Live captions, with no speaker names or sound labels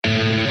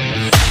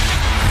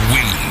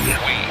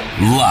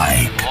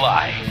like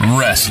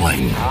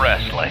wrestling.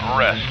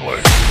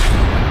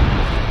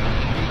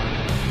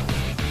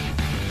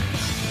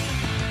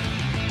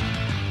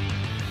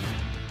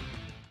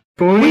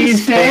 We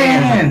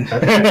stand.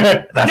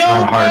 That's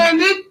not hard.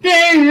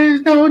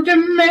 There's no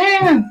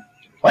demand.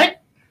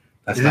 What?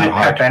 That's Is not it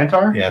hard. Pat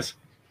Benatar? Yes.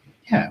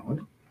 Yeah. What?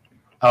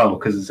 Oh,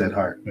 because it said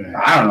heart. Yeah.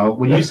 I don't know.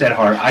 When you said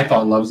heart, I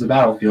thought Love's the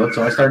Battlefield,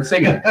 so I started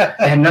singing it. It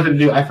had nothing to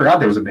do. I forgot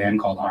there was a band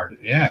called Heart.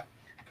 Yeah.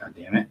 God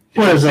damn it.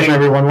 What is up,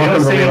 everyone?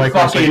 Welcome to the Like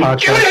Wrestling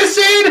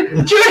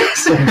Podcast.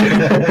 Judas!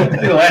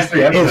 The last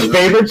 3 episodes. His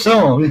favorite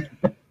song.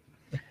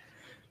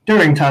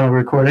 During time of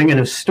recording, it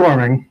is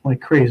storming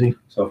like crazy.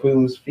 So if we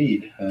lose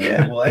feed,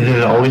 well, Is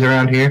it always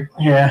around here?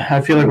 Yeah,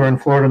 I feel like we're in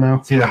Florida now.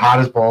 It's either hot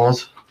as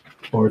balls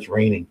or it's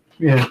raining.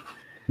 Yeah.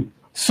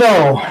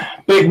 So,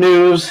 big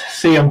news,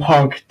 CM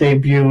Punk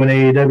debut in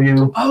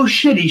AEW. oh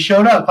shit, he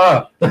showed up,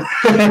 huh?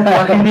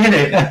 Fucking did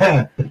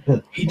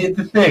it. He did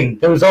the thing.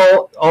 There was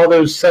all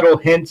those subtle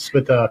hints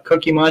with a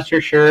Cookie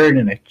Monster shirt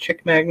and a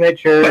Chick Magnet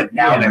shirt. But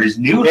now there's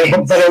new Yeah,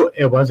 hints. but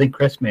it wasn't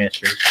Chris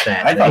Masters.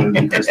 I thought it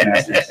was Chris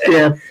Masters.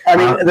 Yeah, I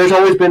mean, there's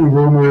always been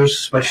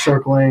rumors But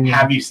circling.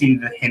 Have you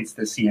seen the hints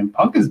that CM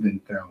Punk has been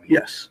throwing?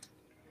 Yes.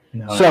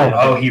 No, So-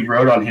 Oh, he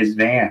wrote on his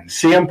van.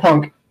 CM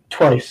Punk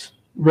twice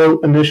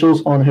wrote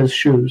initials on his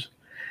shoes.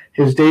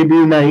 His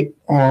debut night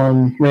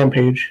on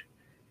Rampage,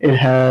 it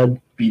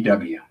had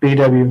BW.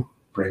 BW.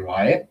 Bray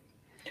Wyatt.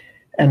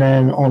 And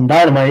then on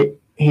Dynamite,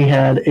 he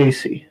had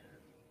AC.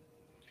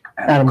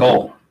 Adam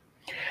Cole.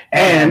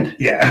 And,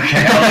 yeah.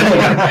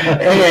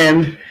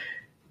 And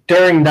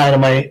during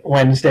Dynamite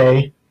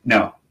Wednesday,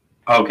 No.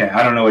 Okay,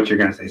 I don't know what you're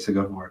going to say, so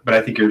go for it. But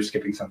I think you're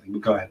skipping something,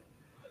 but go ahead.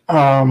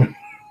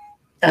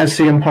 as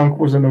CM Punk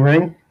was in the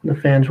ring, the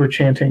fans were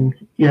chanting,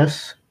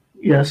 yes,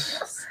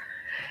 yes.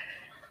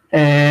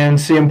 And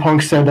CM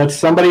Punk said, that's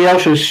somebody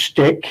else's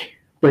shtick,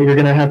 but you're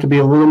going to have to be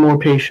a little more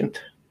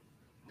patient.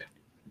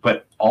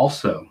 But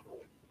also,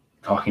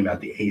 talking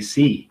about the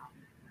AC,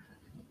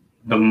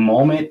 the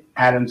moment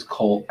Adam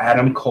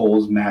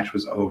Cole's match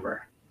was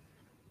over,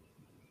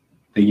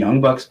 the Young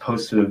Bucks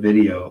posted a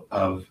video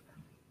of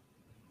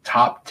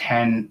top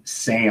 10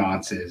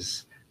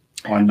 seances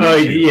on YouTube. Oh,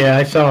 yeah,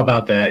 I saw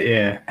about that,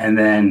 yeah. And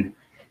then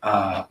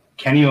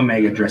Kenny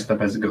Omega dressed up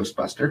as a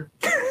Ghostbuster.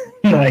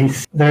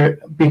 Nice.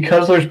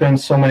 Because there's been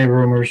so many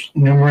rumors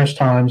numerous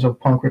times of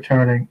Punk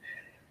returning,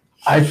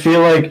 I feel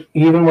like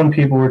even when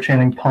people were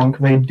chanting Punk,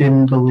 they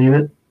didn't believe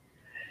it.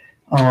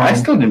 I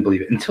still didn't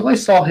believe it. Until I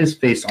saw his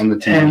face on the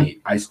TV,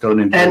 I still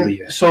didn't believe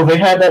And it. so they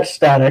had that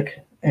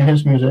static in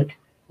his music.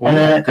 And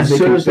then as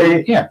soon as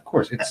they... Yeah, of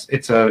course.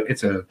 It's a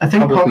I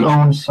think Punk publicly-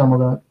 owns some of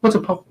that.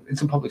 Well,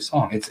 it's a public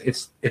song.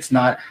 It's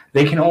not.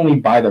 They can only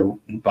buy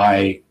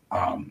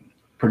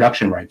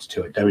production rights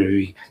to it.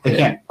 WWE. They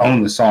can't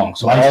own the song.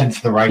 So License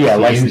the right yeah,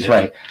 to license use it.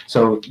 right.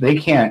 So they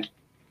can't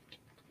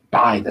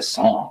buy the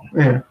song.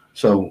 Yeah.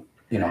 So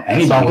That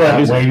anybody song was can out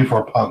use way it.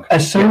 before Punk.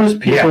 As soon as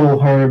people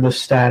heard the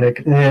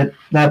static,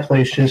 that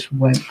place just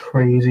went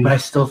crazy. But I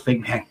still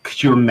think, man,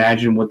 could you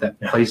imagine what that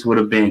place would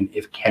have been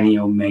if Kenny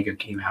Omega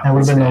came out? That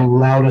would have been the instead?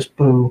 loudest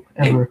boo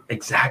ever.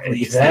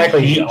 Exactly. Exactly.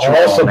 It's the heat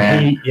draw, Also,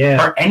 man. yeah.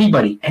 For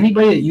anybody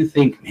that you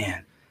think,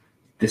 man,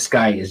 this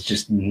guy is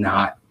just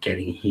not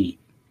getting heat.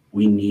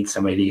 We need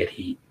somebody to get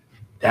heat.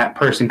 That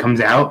person comes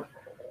out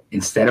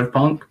instead of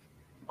Punk,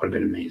 would have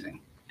been amazing.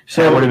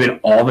 So that would have been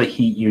all the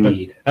heat you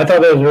need. I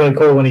thought that was really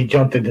cool when he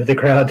jumped into the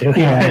crowd, too.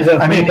 Yeah,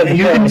 I mean,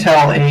 you can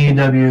tell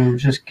AEW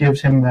just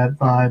gives him that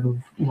vibe of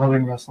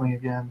loving wrestling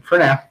again. For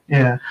now,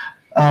 Yeah.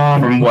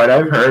 from what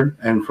I've heard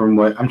and from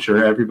what I'm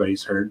sure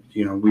everybody's heard,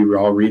 we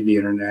all read the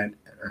internet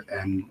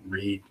and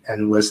read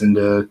and listen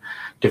to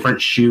different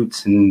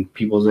shoots and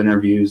people's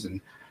interviews, and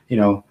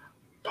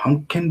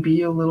Punk can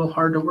be a little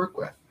hard to work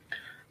with.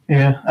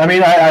 Yeah, I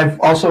mean, I've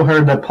also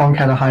heard that Punk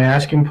had a high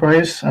asking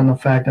price, and the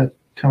fact that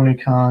Tony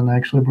Khan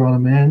actually brought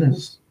him in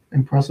is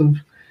impressive.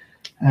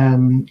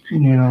 And,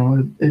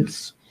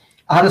 it's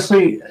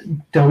honestly,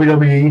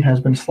 WWE has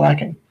been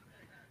slacking.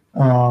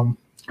 I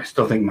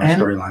still think my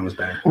And- storyline was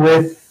better.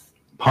 With,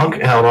 Punk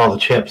held all the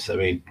chips. I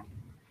mean,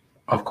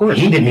 Of course,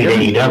 he didn't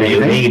need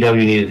AEW. anything.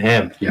 AEW needed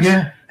him. Yes.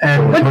 yeah,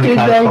 and But Tony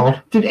Khan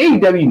called. did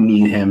AEW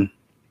need him?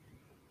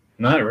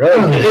 Not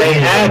really. They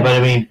had, but I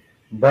mean,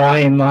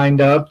 Brian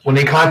lined up. when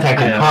they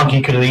contacted Yeah. Punk,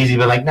 he could have easily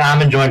been like, "Nah,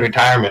 I'm enjoying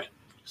retirement."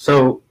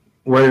 So,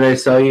 what did I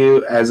tell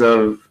you as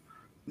of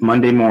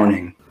Monday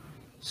morning?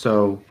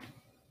 So,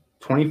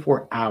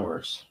 24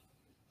 hours,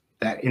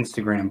 that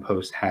Instagram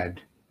post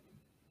had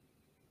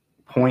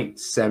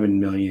 0.7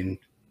 million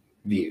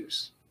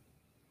views.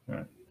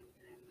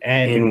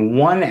 And In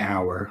 1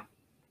 hour,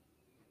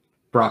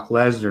 Brock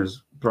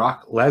Lesnar's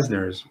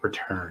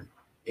return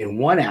in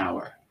 1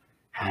 hour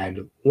had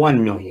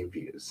 1 million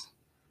views.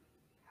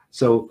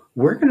 So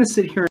we're going to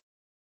sit here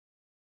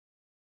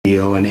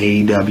and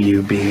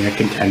AEW being a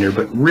contender,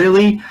 but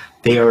really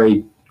they are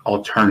a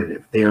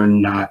alternative. They are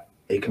not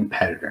a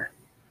competitor.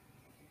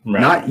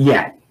 Right. Not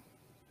yet.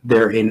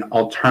 They're an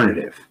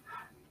alternative.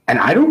 And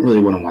I don't really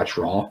want to watch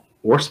Raw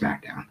or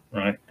SmackDown.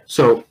 Right.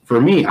 So for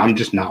me, I'm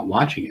just not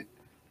watching it.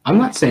 I'm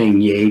not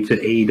saying yay to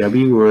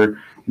AEW or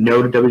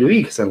no to WWE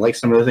because I like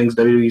some of the things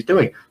WWE is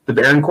doing. The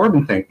Baron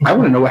Corbin thing. I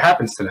want to know what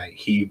happens tonight.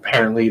 They've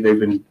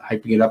been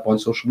hyping it up on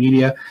social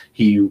media.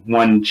 He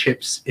won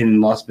chips in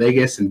Las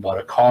Vegas and bought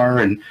a car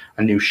and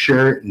a new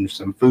shirt and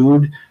some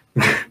food.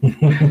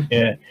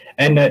 Yeah,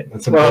 and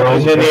That's a well,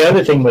 and then girl. the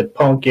other thing with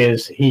Punk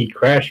is he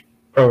crashed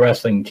Pro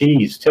Wrestling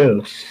Tees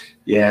too.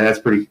 Yeah, that's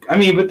pretty. I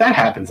mean, but that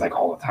happens like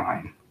all the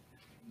time.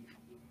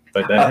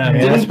 But that's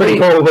didn't pretty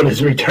they- cool with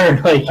his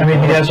return. Like, I mean,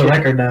 he has a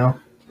record now.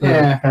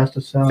 Yeah.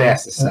 Fastest selling.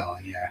 Fastest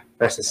selling, yeah.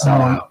 Fastest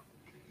sell out.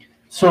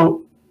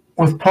 So,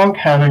 with Punk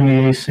having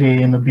the AC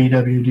and the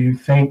BW, do you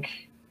think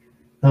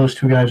those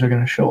two guys are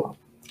going to show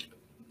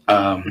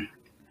up?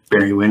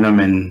 Barry Windham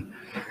and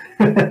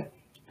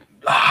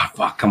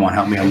fuck, come on,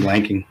 help me, I'm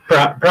blanking.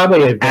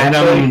 probably eventually.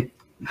 Adam,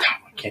 no,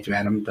 I can't do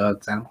Adam.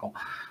 It's Adam Cole.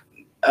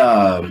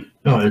 No,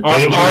 Bray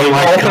Arthur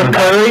Wyatt's coming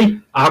back.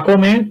 Curry,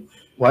 Aquaman.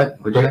 What?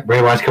 What'd you say?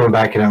 Bray Wyatt's coming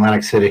back in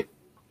Atlantic City.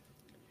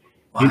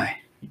 Why?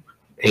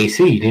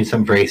 AC, you need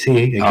something for AC.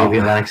 They gave you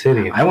Atlantic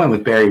City. I I went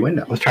with Barry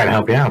Windham. was trying to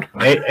help you out.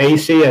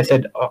 AC. I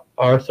said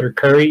Arthur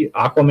Curry,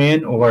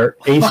 Aquaman, or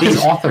Fuck is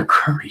AC. Arthur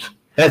Curry?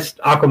 That's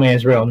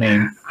Aquaman's real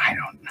name. I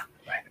don't know.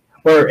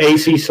 Or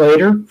AC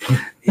Slater.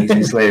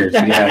 AC Slater.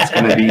 So yeah, it's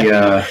gonna be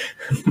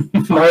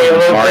Mario Mario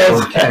Lopez.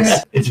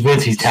 Lopez. It's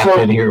Vince. He's tapped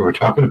in here. We're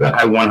talking about.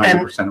 I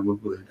 100%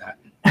 would believe that.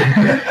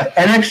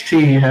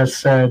 NXT has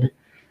said,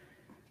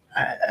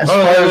 as far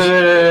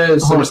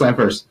as, SummerSlam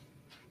first.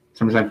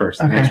 SummerSlam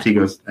first. Okay. NXT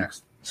goes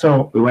next.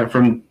 so We went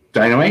from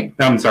Dynamite.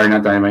 No, I'm sorry,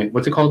 not Dynamite.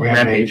 What's it called?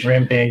 Rampage.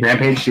 Rampage.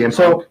 CM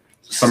So- Punk.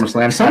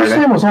 SummerSlam Saturday.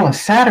 SummerSlam was on a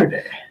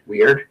Saturday.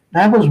 Weird.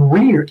 That was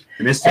weird.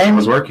 I missed it. I And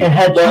was working. it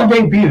had two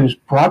debuts.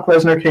 Brock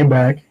Lesnar came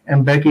back,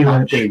 and Becky Not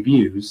Lynch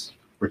debuts.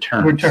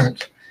 Returns.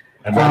 returns.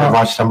 I'd rather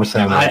watch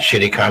SummerSlam than I- a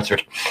shitty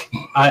concert.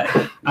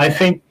 I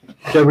think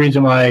the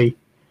reason why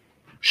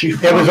She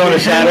it was on a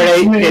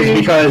Saturday is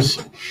because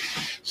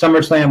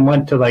SummerSlam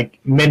went to like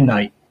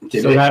midnight.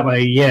 Did So it? that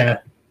way, yeah.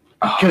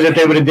 Oh, Because if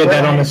they would have did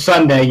that on a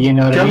Sunday, you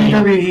know what I mean?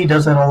 WWE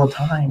does that all the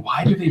time.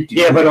 why do they do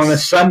Yeah, but this? on a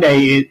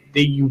Sunday,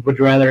 you would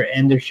rather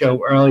end the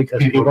show early because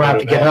People people have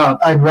to go to get bed. up.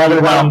 I'd You rather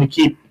want them not. to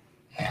keep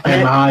them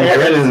I'd high.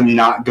 rather them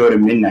not go to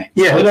midnight.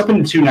 Yeah. Split up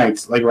into two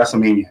nights like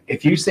WrestleMania.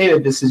 If you say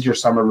that this is your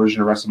summer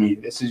version of WrestleMania,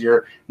 this is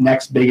your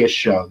next biggest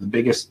show, the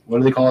biggest, what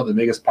do they call it? The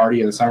biggest party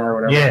of the summer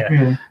or whatever. Yeah.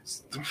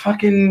 Yeah.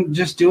 Fucking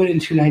just do it in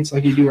two nights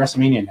like you do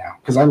WrestleMania now.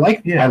 Because I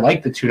like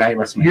the 2 night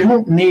WrestleMania. You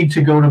don't need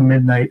to go to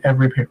midnight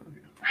every pay per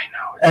view. I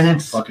know. And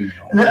it's- fucking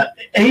annoying.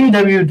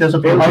 AEW does a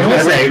pay I per was view gonna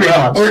every say, 3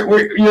 well,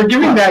 months. you're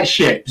giving that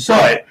shit,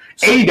 but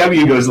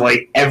AEW goes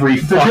like every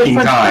fucking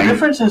The time.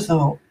 difference is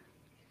though,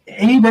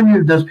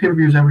 AEW does pay per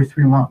views every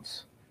 3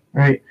 months,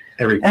 right?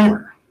 Every And-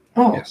 quarter.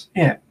 Oh, Yes.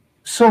 yeah.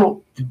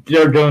 So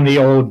They're doing the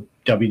old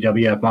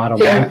WWF model.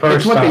 when Yeah, it first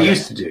it's what they started.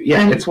 used to do.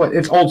 Yeah, And-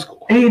 it's old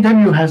school.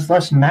 AEW has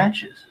less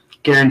matches.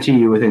 Guarantee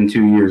you within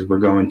 2 years we're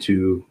going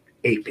to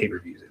 8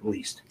 pay-per-views at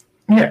least.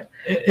 Yeah.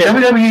 It-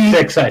 WWE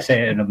 6, I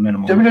say, at a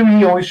minimum.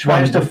 WWE always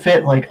tries to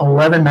fit like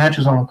 11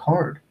 matches on a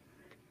card.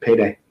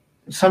 Payday.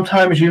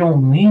 Sometimes you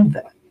don't need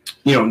that.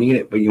 You don't need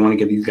it, but you want to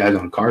get these guys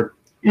on a card.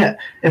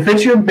 If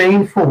it's your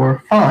main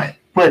 4, fine.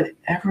 But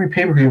every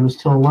pay per view is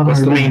till 11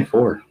 What's or the main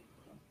 4?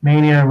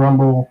 Mania,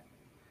 Rumble,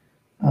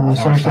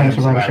 SummerSlam,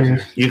 Survivor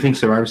Series. You think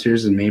Survivor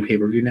Series is the main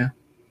pay-per-view now?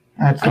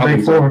 That's I the don't big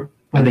think so. 4.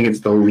 I think it's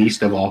the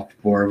least of all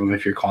 4 of them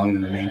if you're calling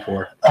them the main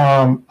 4.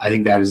 Um, I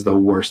think that is the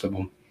worst of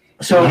them.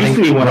 so I I used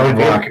think to be one of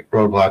the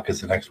Roadblock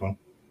is the next one.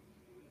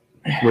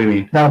 What do you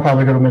mean? that'll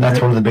probably go to midnight.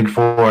 That's one of the big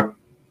 4. Are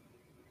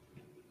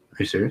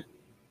you serious?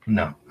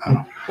 No.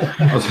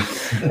 I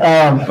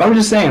was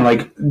just saying,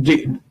 like,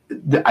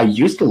 I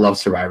used to love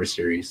Survivor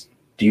Series.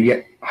 Do you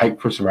get hyped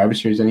for Survivor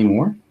Series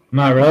anymore?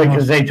 Not really,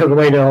 because they took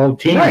away the old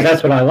teams. Right.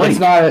 That's what I like.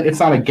 It's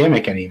not a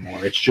gimmick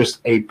anymore. It's just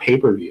a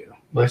pay-per-view.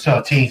 Well, it's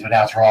still teams, but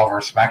now it's Raw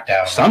versus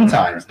SmackDown.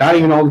 Sometimes, not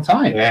even all the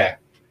time. Yeah.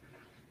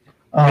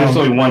 There's Um,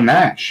 only one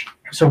match.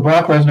 so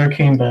Brock Lesnar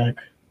came back,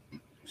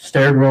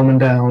 stared Roman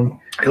down,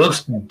 It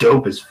looks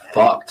dope as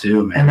fuck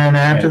too, man. and then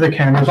after the I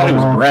cameras thought it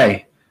went was off,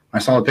 Bray. I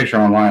saw the picture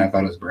online. I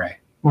thought it was Bray.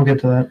 we'll get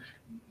to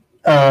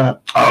that.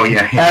 Oh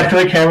yeah.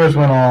 After the cameras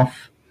went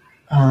off,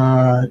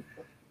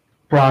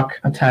 Brock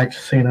attacked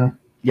Cena.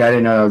 Yeah, I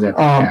didn't know that was at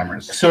the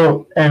cameras.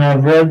 So, and I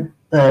read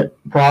that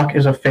Brock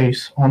is a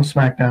face on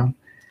SmackDown,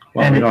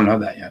 Well, and we it- don't know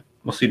that yet.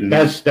 We'll see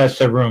tonight. That's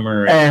the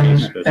rumor.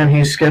 and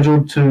he's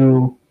scheduled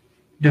to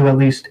do at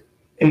least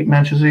 8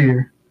 matches a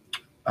year.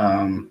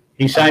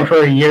 He signed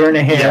for a year and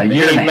a half. Yeah, a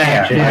year and a 8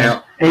 half. matches.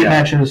 Yeah. 8 Yeah.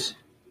 matches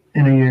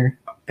in a year.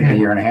 In a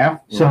year and a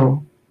half.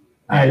 So,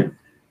 I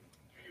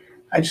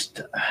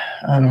just,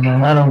 I don't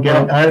know. I don't get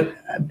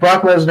it.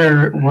 Brock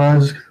Lesnar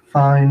was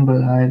fine, but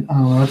I don't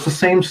know. It's the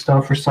same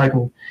stuff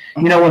recycled.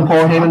 You know when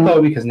Paul Heyman,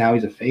 though, because now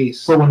he's a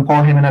face. but when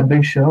Paul Heyman had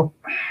Big Show,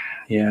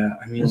 Yeah,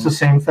 I mean, it's the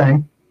same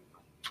thing.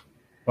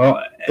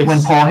 Well,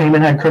 When Paul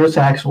Heyman had Curtis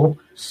Axel,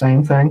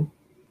 same thing.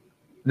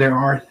 there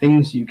are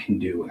things you can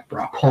do with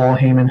Brock. Paul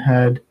Heyman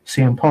had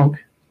CM Punk,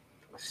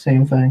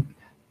 same thing.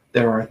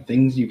 There are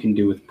things you can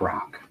do with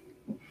Brock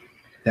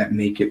that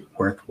make it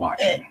worth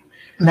watching.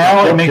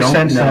 now it makes don't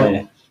sense know.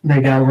 that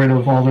they got rid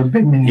of all their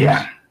big names.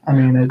 Yeah. I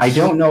mean, it's, I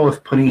don't know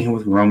if putting him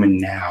with Roman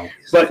now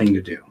is the But- thing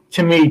to do.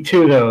 To me,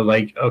 too, though,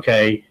 like,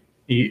 okay,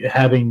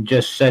 having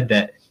just said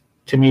that,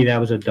 to me, that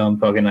was a dumb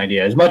fucking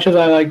idea. As much as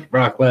I like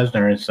Brock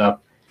Lesnar and stuff,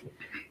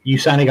 you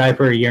sign a guy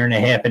for a year and a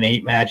half and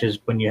 8 matches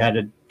when you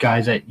had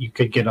guys that you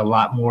could get a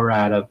lot more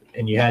out of,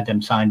 and you had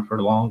them signed for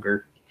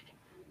longer.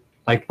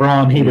 Like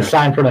Braun, he was Yeah.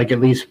 signed for like at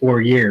least 4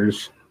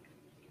 years.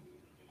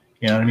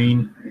 You know what I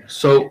mean?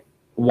 So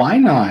why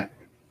not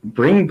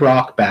bring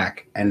Brock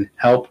back and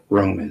help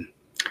Roman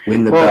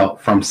win the Well,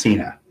 belt from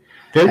Cena?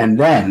 Did- And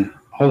then,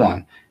 hold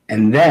on,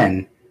 and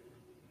then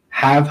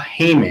have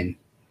Heyman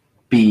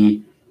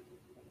be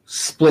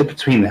split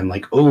between them.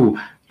 Like,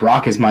 oh,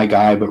 Brock is my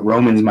guy, but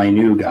Roman's my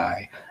new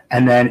guy.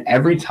 And then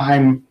every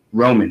time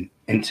Roman,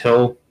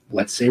 until,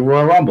 let's say,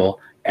 Royal Rumble,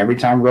 every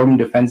time Roman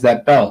defends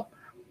that belt,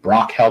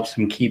 Brock helps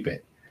him keep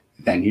it.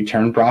 Then you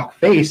turn Brock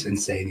face and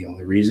say, the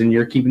only reason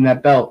you're keeping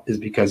that belt is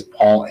because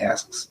Paul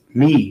asks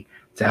me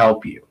to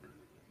help you.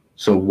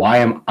 So why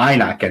am I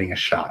not getting a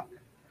shot?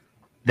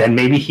 Then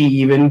maybe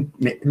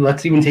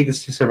let's even take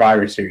this to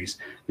Survivor Series.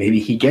 Maybe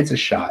he gets a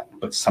shot,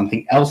 but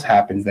something else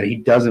happens that he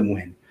doesn't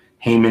win.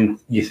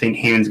 You think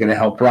Heyman's going to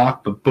help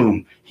Brock, but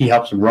boom, he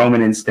helps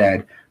Roman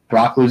instead.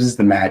 Brock loses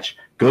the match,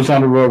 goes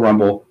on to Royal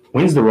Rumble,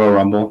 wins the Royal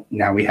Rumble.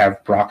 Now we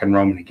have Brock and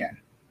Roman again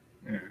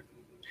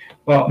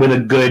Well, with a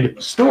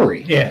good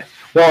story. yeah.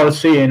 Well,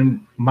 see,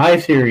 and my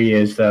theory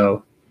is,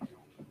 though,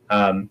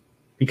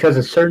 because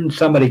a certain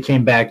somebody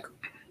came back,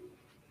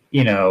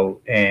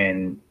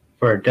 and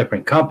for a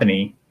different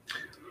company,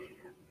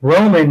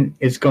 Roman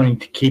is going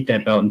to keep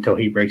that belt until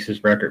he breaks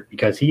his record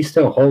because he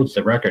still holds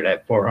the record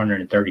at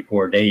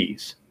 434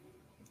 days.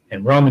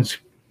 And Roman's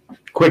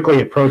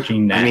quickly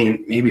approaching that. I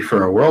mean, maybe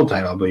for a world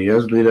title, but he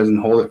doesn't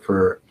hold it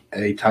for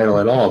a title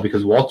at all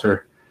because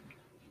Walter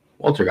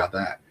got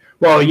that.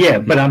 Well, yeah,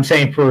 but I'm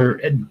saying for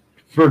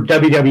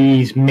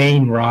WWE's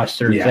main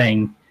roster Yeah.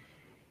 thing,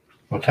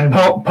 What time?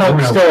 Punk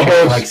Roman still was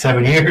holds- like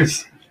 7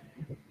 years.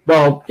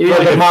 well, He for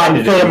only the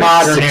defended it like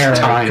modern 6 era.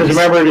 times. Because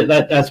remember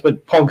that's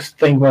what Punk's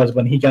thing was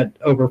when he got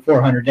over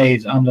 400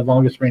 days. I'm the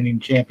longest reigning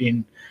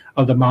champion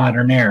of the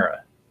modern era.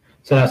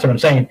 So that's what I'm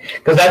saying.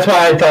 Because that's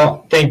why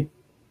I think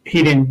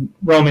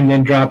Roman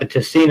didn't drop it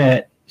to Cena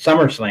at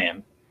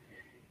SummerSlam.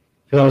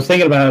 Because I was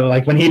thinking about it,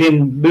 like when he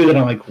didn't lose it,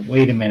 I'm like,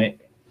 wait a minute,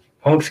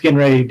 Punk's getting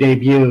ready to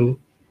debut,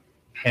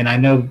 and I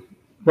know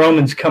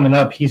Roman's coming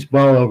up. He's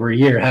well over a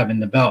year having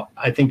the belt.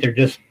 I think they're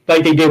just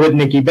like they did with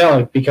Nikki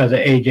Bella because of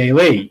AJ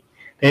Lee.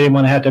 They didn't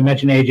want to have to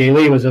mention AJ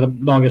Lee was the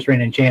longest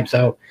reigning champ.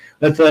 So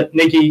let's let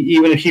Nikki,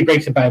 even if she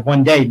breaks it by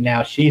 1 day,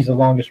 now she's the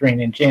longest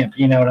reigning champ.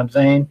 You know what I'm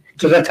saying?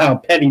 Because that's how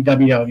petty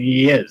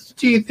WWE is.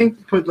 Do you think,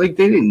 but like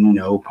they didn't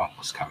know Punk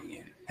was coming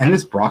in, and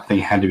this Brock thing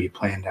had to be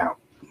planned out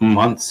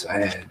months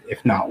ahead,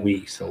 if not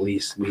weeks, at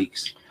least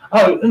weeks.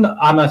 Oh, no,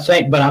 I'm not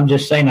saying, but I'm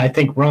just saying I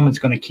think Roman's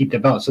going to keep the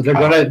belt. So they're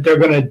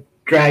gonna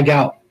drag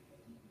out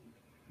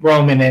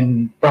Roman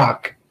and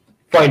Brock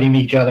fighting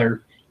each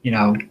other.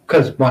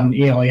 Because one,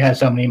 he only has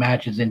so many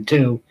matches, and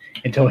 2,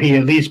 until he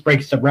at least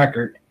breaks the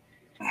record.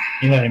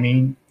 You know what I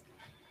mean?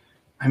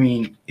 I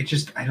mean, it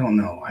just I don't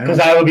know. Because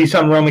that would be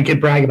something Roman could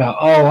brag about.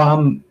 Oh,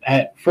 I'm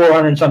at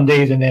 400 some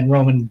days, and then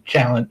Roman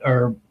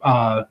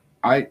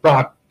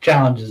Brock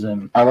challenges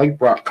him. I like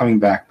Brock coming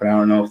back, but I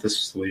don't know if this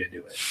was the way to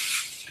do it.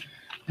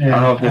 I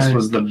don't know if this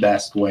was the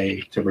best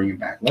way to bring him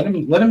back. Let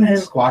him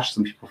squash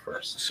some people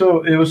first.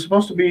 So it was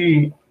supposed to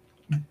be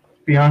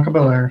Bianca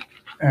Belair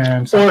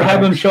and Or Sasha have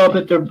him Banks. show up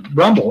at the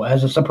Rumble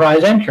as a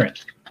surprise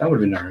entrant. That would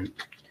have been alright.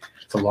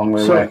 It's a long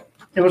way So- away.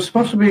 It was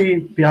supposed to be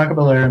Bianca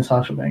Belair and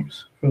Sasha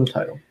Banks for the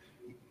title.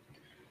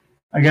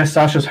 I guess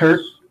Sasha's hurt.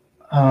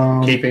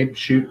 Kayfabe,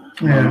 shoot.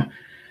 Yeah.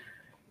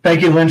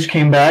 Becky Lynch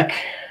came back.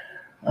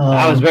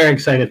 I was very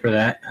excited for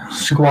that.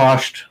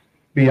 Squashed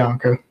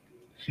Bianca.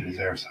 She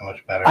deserves so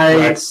much better.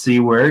 Let's see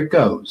where it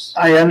goes.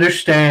 I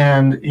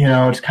understand,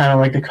 it's kind of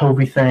like the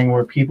Kobe thing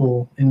where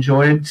people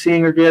enjoyed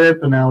seeing her get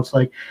it, but now it's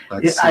like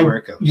Let's see where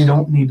it goes. you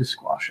don't need to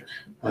squash it.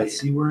 Let's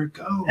see where it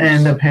goes.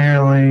 And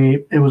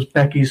apparently, it was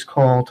Becky's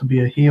call to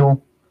be a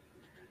heel.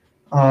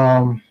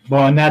 Well,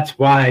 and that's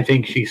why I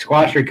think she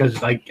squashed her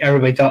because, like,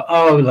 everybody thought,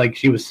 like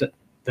she was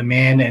the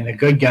man and a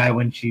good guy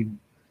when she,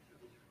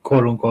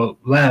 quote unquote,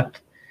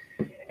 left,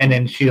 and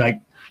then she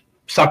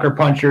sucker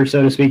punched her,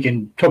 so to speak,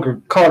 and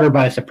caught her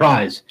by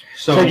surprise.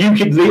 So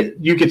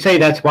you could say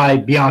that's why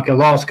Bianca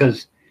lost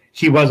because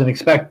she wasn't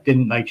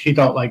expecting. She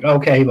thought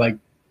okay,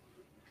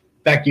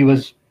 Becky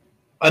was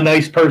a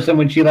nice person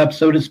when she left,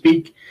 so to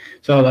speak.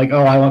 So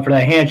I went for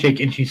that handshake,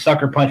 and she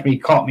sucker punched me,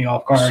 caught me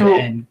off guard, So-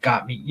 and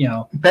got me.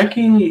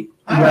 Becky, It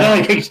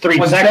only takes 3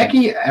 was seconds.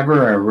 Becky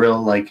ever a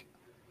real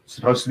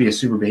supposed to be a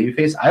super baby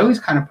face? I always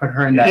kind of put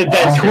her in that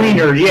That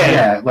tweener,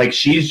 yeah. Yeah,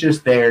 she's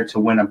just there to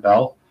win a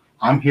belt.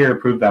 I'm here to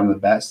prove that I'm the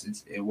best.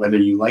 Whether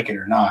you like it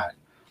or not.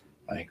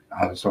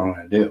 That's what I'm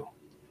going to do.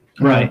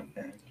 Right.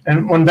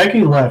 and when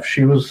Becky left,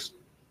 she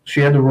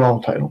had the Raw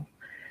title.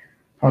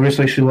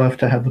 Obviously, she left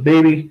to have the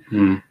baby.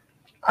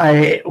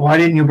 Why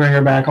didn't you bring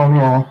her back on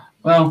Raw?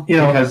 Well, You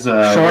know, because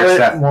Charlotte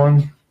Seth,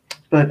 won.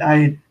 but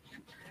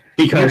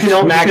Because You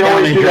can SmackDown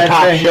always is do your that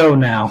top thing. show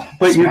now.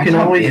 But you can SmackDown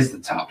always is the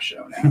top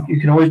show now. you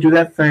can always do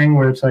that thing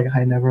where it's like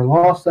I never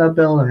lost that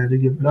belt. I had to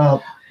give it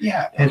up.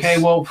 Yeah. It's-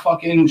 Okay. Well,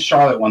 fucking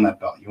Charlotte won that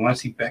belt. You want to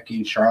see Becky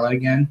and Charlotte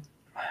again?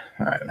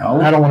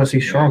 No. I don't want to see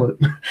Charlotte.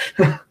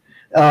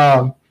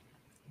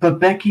 But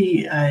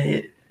Becky,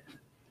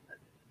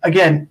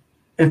 again,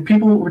 if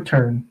people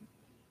return,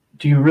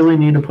 do you really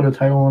need to put a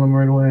title on them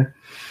right away?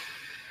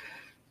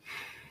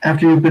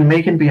 After you've been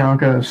making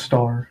Bianca a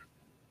star,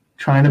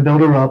 trying to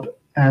build her up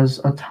as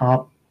a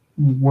top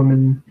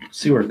woman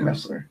See where it goes.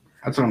 wrestler.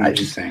 That's what I'm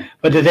just saying.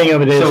 But the thing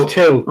of it is, So-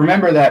 too,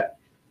 Remember that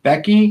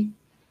Becky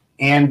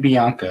and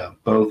Bianca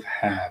both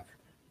have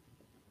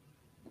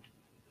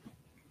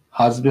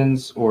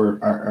husbands, or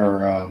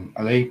are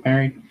they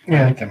married? I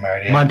Yeah. think they're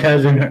married. Yeah.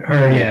 Montez and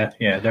her,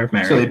 yeah, they're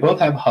married. So they both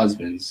have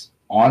husbands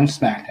on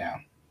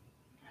SmackDown,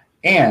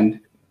 and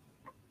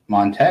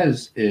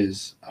Montez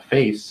is a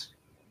face,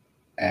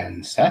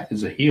 and Seth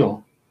is a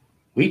heel.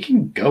 We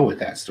can go with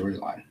that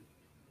storyline.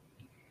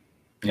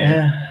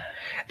 Yeah.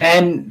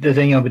 And the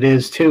thing of it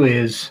is, too,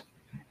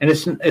 and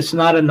it's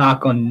not a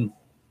knock on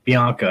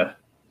Bianca,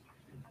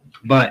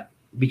 but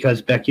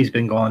because Becky's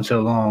been gone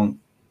so long,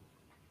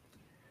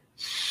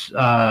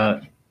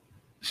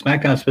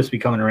 SmackDown is supposed to be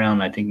coming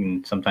around, I think,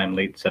 in sometime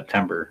late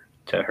September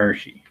to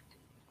Hershey.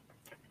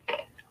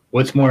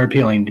 What's more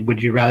appealing?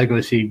 Would you rather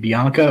go see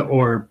Bianca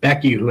or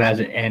Becky, who has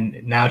it,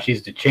 and now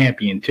she's the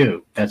champion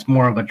too? That's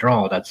more of a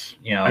draw. That's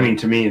I mean,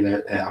 to me,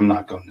 that I'm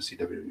not going to see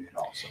WWE at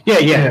all. So.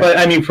 yeah. But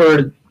I mean,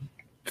 for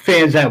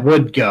fans that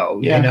would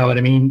go, Yeah. you know what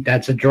I mean?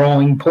 That's a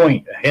drawing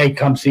point. Hey,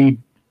 come see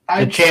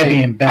the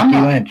champion, Becky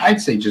Lynch. I'd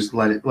say just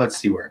let's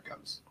see where it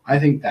goes. I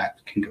think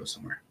that can go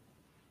somewhere.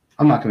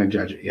 I'm not going to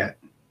judge it yet.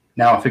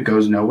 Now, if it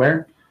goes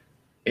nowhere,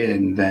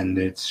 and then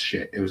it's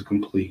shit. It was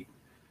complete.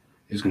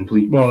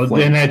 Well, flame.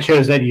 then that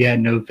shows that you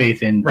had no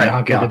faith in Right,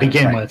 Bianca to Bianca,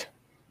 begin right. with.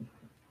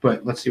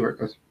 But let's see where it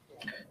goes.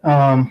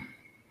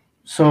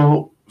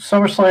 So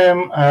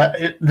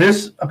SummerSlam,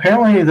 this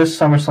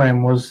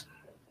SummerSlam was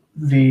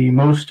the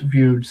most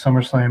viewed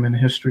SummerSlam in the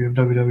history of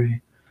WWE.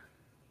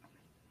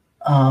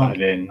 I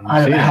didn't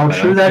see How but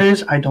true that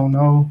is, I don't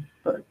know,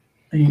 but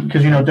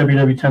because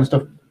WWE tends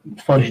to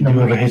fudge They do have a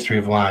numbers. history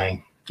of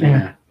lying.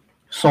 Yeah,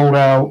 sold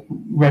out,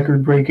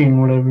 record breaking,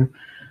 whatever.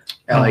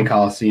 LA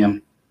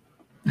Coliseum.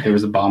 There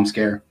was a bomb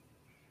scare.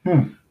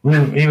 Even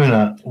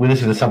we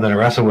listened to something I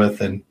wrestle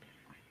with, and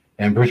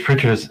Bruce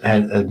Pritchard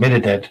had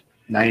admitted that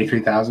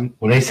 93,000. It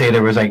when they say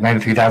there was like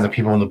 93,000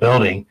 people in the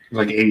building,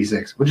 was like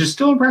 86, which is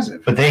still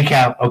impressive. but they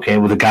count, okay,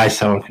 well, the guy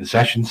selling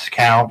concessions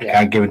count, the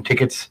Yeah. guy giving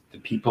tickets. The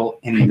people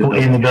in People the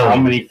in the building. How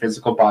building. many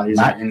physical bodies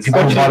Not are people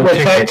inside? bought a But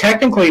ticket.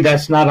 technically,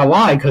 that's not a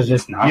lie because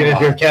It's not a you're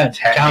lie. counting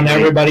Technically.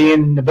 everybody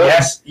in the building.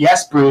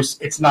 Yes, Bruce.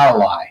 It's not a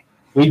lie.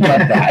 We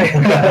get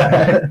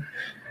that.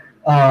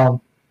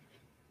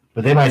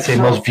 But they might say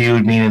So- most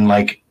viewed, meaning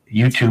like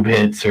YouTube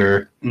hits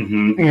or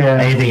hmm Yeah,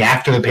 anything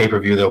after the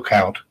pay-per-view, they'll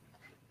count.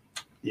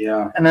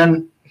 Yeah. and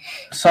then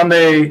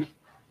Sunday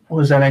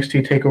was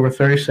NXT Takeover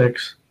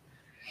 36.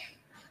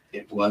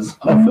 It was.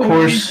 Of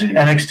course, amazing.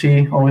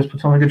 NXT always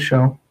puts on a good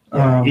show.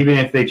 Yeah, even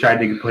if they tried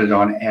to put it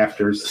on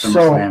after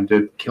SummerSlam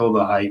to kill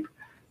the hype,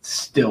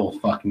 still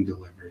fucking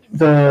delivered.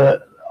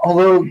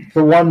 Although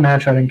the one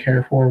match I didn't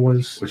care for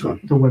was Which one?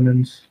 the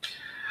women's.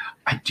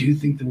 I do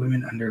think the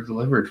women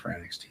under-delivered for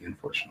NXT,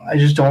 unfortunately. I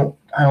just don't.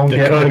 I don't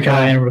get Dakota like,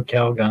 Kai and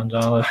Raquel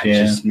Gonzalez. I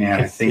just,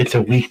 man, I think It's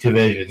a weak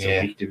division. it's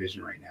Yeah. a weak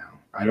division right now.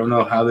 I don't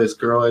know how this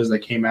girl is that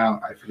came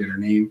out. I forget her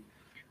name.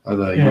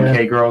 The Yeah.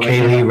 UK girl. that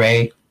came Kaylee out.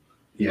 Ray.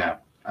 Yeah.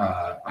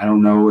 I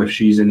don't know if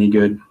she's any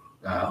good.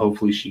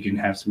 Hopefully she can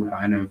have some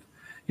kind of,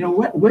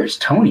 where's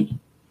Tony?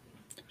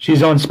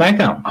 She's on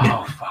SmackDown.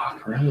 Oh,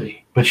 fuck,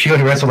 really? But she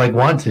only wrestled like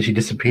once and she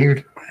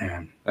disappeared.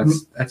 Man,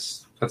 that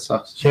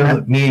sucks.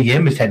 So Mia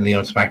Yim is technically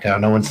on SmackDown.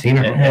 No one's seen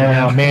her. And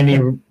now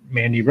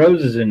Mandy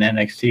Rose is in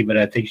NXT, but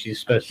I think she's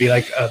supposed to be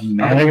like a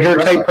manager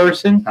type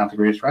person. Not the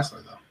greatest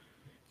wrestler,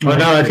 though. Well,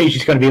 no, I think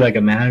she's going to be like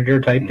a manager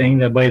type thing.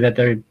 The way that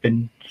they've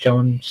been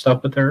showing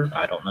stuff with her,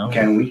 I don't know.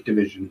 Again, weak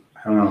division.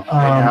 I don't know.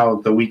 Right now,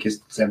 the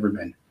weakest it's ever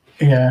been.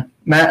 Yeah,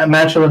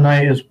 match of the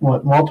night is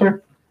what,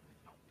 Walter?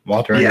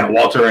 Walter. Yeah,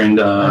 Walter and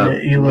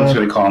Hila. what's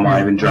going to call him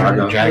Ivan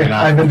Drago. Dragon.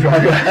 Ivan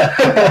Drago.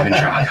 Ivan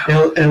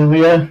Drago.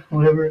 Ilya,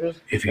 whatever it is.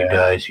 If he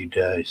dies, he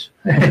dies.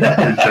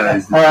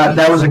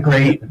 That was a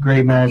great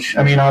match.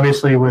 I mean,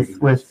 obviously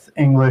with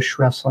English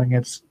wrestling,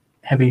 it's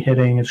heavy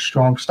hitting, it's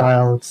strong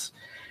style. It's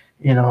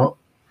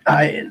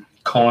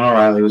Colin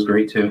O'Reilly was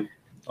great too.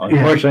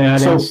 Unfortunately,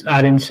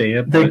 I didn't see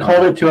it. they but,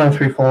 called it 2 out of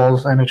 3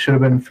 falls, and it should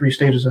have been 3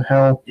 stages of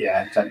hell.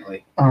 Yeah,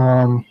 technically.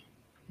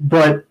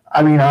 But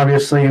I mean,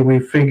 obviously, we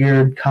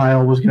figured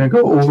Kyle was going to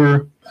go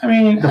over. I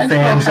mean, The I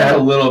fans still had that-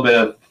 a little bit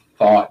of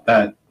thought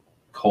that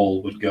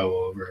Cole would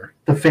go over.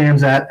 The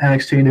fans at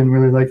NXT didn't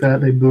really like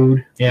that; they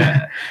booed.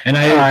 Yeah, and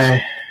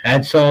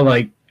I saw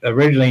like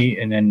originally,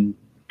 and then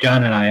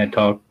John and I had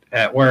talked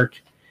at work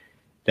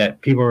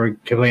that people were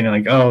complaining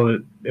like, oh,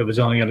 it was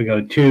only going to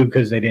go 2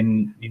 because you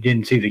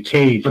didn't see the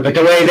cage. But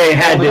the way they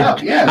had Pulled it it,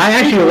 out, yeah, I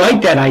actually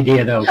like that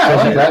idea though. Yeah, I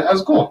 'cause like that. That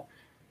was cool.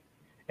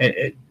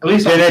 It, At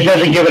least on then it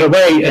doesn't TV. give it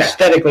away Yeah.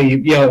 aesthetically,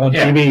 on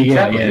TV.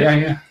 Exactly. Yeah.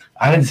 Yeah.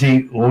 I didn't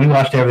see. Well, we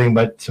watched everything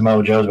but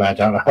Samoa Joe's match.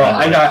 I don't know. Well,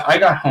 I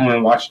got home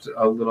and watched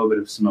a little bit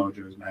of Samoa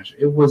Joe's match.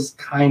 It was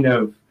kind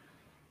of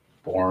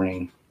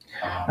boring.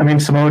 I mean,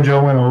 Samoa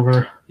Joe went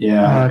over.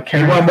 Yeah. He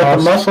Karrion won with the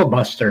Kross, muscle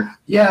buster.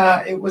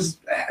 Yeah, it was.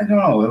 I don't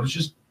know. It was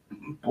just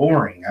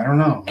boring. I don't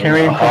know.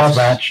 Karrion Cross Kross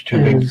match,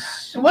 too big.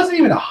 is- It wasn't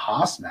even a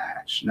Haas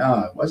match. No,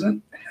 it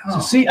wasn't. No.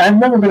 See, I've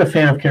never been a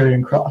fan of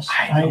Karrion Kross.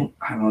 I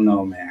don't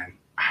know, man.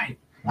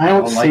 I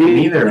don't like see him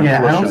either. Yeah,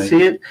 I don't unfortunately.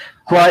 see it.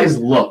 I like But his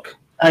look.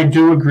 I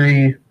do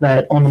agree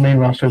that on the main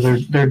roster,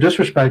 they're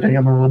disrespecting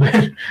him a little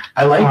bit.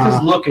 I liked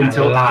his look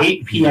until a lot.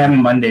 8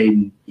 p.m.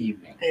 Monday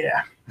evening.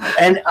 Yeah.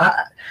 And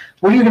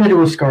what are you going to do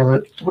with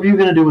Scarlett? What are you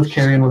going to do with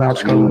Karrion without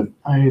Scarlett?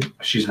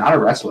 She's not a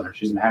wrestler.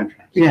 She's a manager.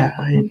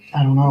 I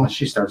don't know. Unless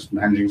she starts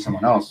managing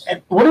someone else.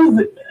 And what is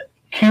the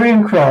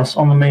Karrion Kross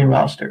on the main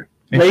roster?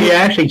 And she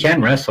actually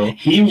can wrestle.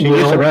 He She used to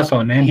will. wrestle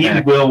in He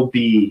Impact. will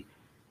be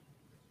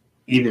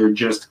either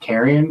just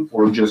Carrion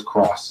or just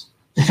Cross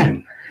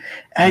soon.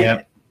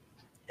 Yep.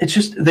 It's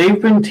just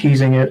they've been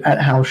teasing it at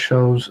house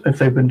shows if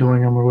they've been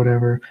doing them or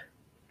whatever.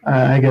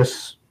 I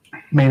guess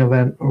main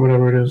event or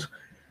whatever it is.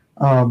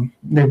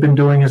 They've been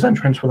doing his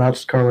entrance without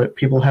Scarlett.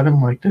 People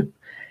haven't liked it.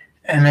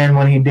 And then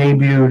when he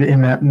debuted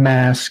in that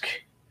mask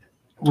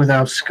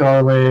without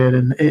Scarlett,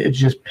 and it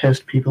just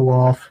pissed people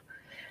off.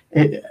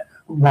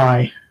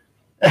 Why?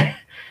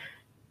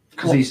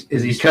 Because he's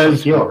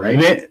Because heel,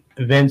 right?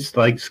 Vince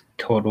likes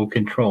total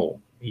control.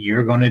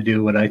 You're going to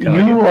do what I tell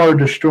you. You are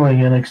destroying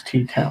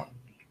NXT town.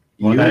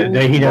 Well, You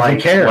he doesn't like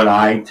care. what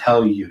I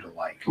tell you to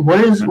like.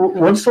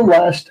 What's the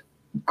last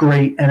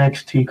great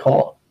NXT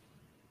call?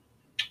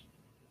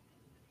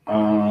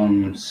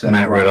 Seth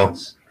Matt Riddle.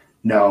 Rollins.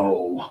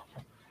 No,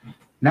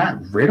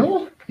 not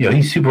Riddle. Yo,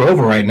 he's super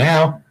over right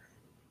now.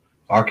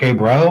 RK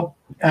Bro.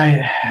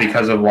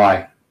 Because of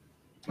why?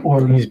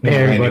 Or He's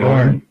Barry Randy But Orton.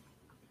 Orton.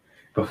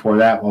 Before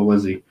that, what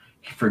was he?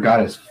 He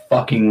forgot his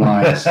fucking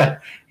lines.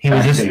 He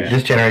was Backstage.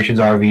 this generation's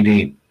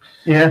RVD.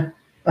 Yeah.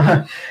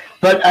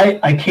 But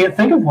I can't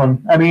think of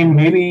one. I mean,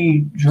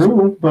 maybe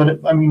Drew, but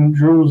I mean,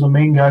 Drew was the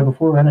main guy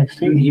before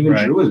NXT. Even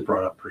Right. Drew was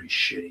brought up pretty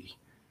shitty.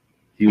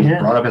 He was Yeah.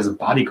 brought up as a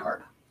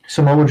bodyguard.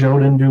 Samoa Joe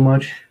didn't do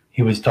much.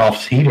 He was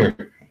Dolph's heater.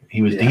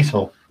 He was Yeah.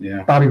 Diesel.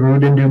 Yeah. Bobby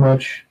Roode didn't do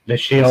much. The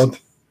Shield,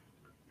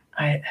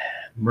 I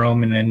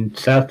Roman, and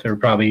Seth are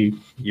probably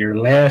your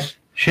last.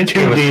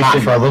 Shinsuke was hot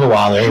for a little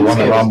while there. He won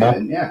the Shinsuke was Rumble.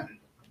 good, yeah.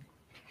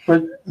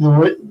 but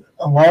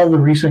a lot of the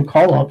recent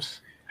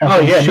call-ups. have Oh,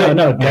 been yeah, shit.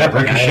 no,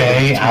 definitely.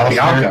 Ricochet, Alistair.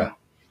 Bianca.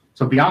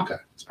 So Bianca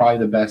is probably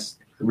the best.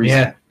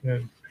 Yeah.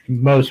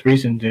 Most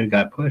recent dude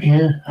got pushed.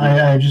 Yeah,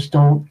 I just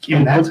don't.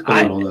 Even that's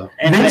I- brutal though.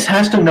 And Vince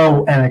has to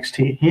know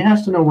NXT. He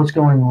has to know what's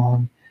going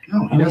on.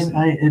 No, I he doesn't.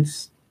 mean,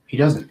 it's He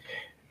doesn't.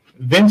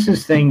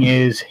 Vince's thing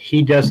is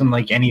he doesn't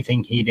like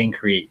anything he didn't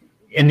create.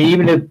 And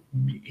even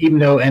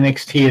though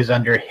NXT is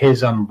under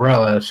his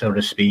umbrella, so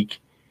to speak,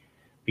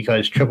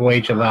 because Triple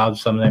H allowed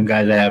some of them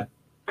guys to have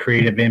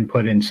creative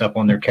input and stuff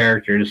on their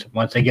characters,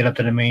 once they get up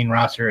to the main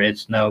roster,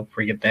 it's no,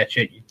 forget that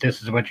shit.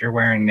 This is what you're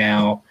wearing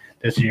now.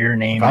 This is your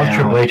name If I was now.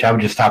 Triple H, I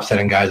would just stop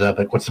setting guys up.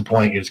 Like, what's the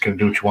point? You're just going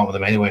to do what you want with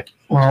them anyway.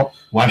 well.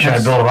 Why should I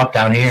Yes. build them up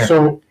down here?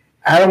 So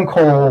Adam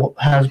Cole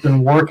has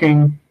been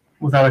working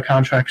without a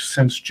contract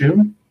since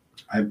June.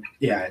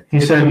 Yeah. He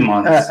it's said been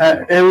months.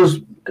 it was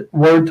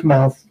word to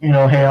mouth. You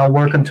know, hey, I'll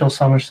work until I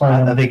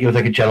SummerSlam. think it was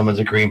like a gentleman's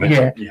agreement.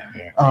 Yeah.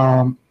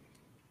 yeah.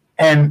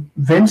 And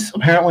Vince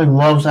apparently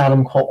loves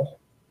Adam Cole.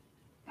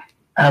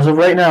 As of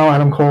right now,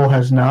 Adam Cole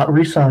has not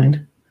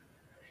re-signed.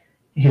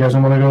 He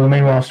doesn't want to go to the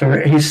main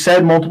roster. He's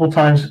said multiple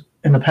times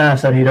in the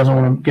past that he doesn't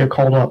want to get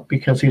called up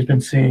because he's been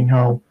seeing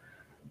how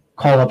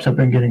call-ups have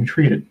been getting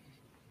treated.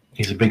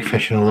 He's a big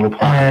fish in a little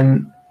pond.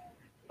 And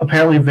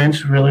apparently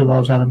Vince really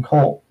loves Adam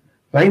Cole.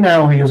 Right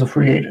now, he is a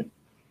free agent.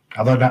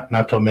 Although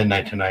not till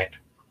midnight tonight.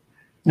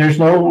 There's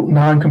no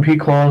non-compete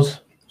clause,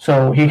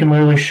 so he can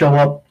literally show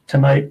up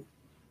tonight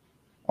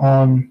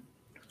on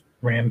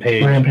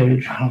Rampage.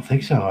 Rampage. I don't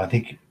think so. I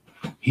think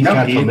he's No,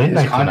 got he- till his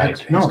midnight contract-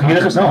 tonight. No, His he doesn't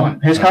contract's know.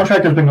 gone. His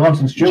contract has been gone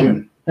since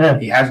June. Yeah.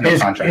 He has no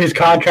His contract.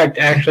 contract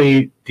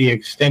actually, the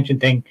extension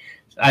thing,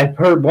 I've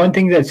heard one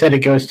thing that said it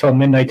goes till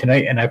midnight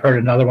tonight, and I've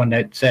heard another one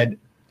that said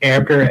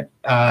after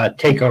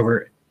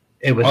TakeOver,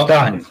 it was Well,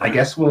 done. I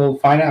guess we'll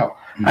find out.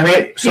 I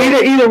mean, so,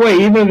 Either way,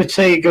 even if it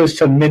say it goes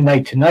till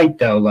midnight tonight,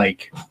 though,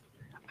 like,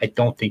 I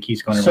don't think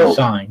he's going to So-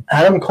 resign.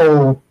 Adam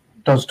Cole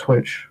does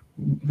Twitch,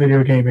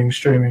 video gaming,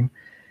 streaming.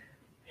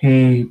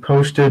 He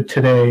posted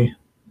today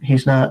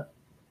he's not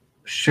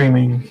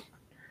streaming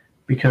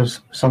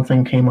because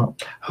something came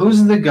up.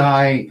 Who's the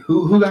guy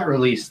who got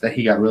released that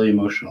he got really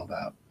emotional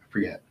about? I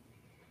forget.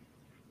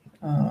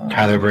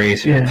 Tyler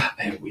Breeze. Yeah,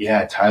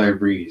 Yeah, Tyler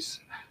Breeze.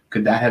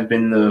 Could that have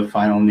been the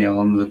final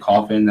nail in the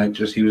coffin that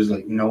just he was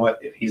like, you know what?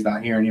 If he's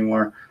not here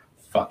anymore,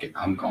 fuck it,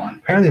 I'm gone.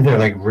 Apparently they're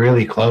like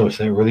really close.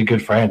 They're really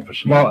good friends. But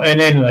Well, and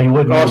then like, you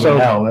wouldn't also,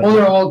 know.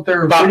 Well,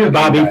 they're video game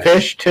Bobby guys.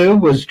 Fish, too,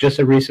 was just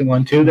a recent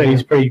one, too, that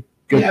he's pretty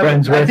good Yeah,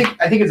 friends but with.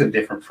 I think it's a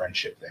different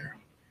friendship there.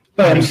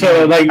 But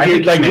so like I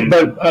think him and-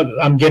 but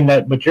I'm getting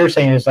at what you're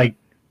saying is like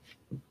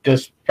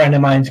this friend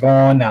of mine's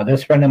gone now.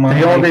 This friend of mine,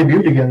 They all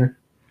debuted together.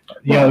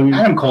 you know,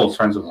 Adam Cole's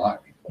friends with a lot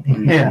of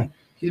people. Yeah.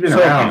 He's been So-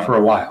 around for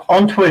a while.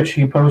 On Twitch,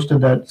 he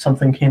posted that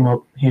something came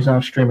up. He's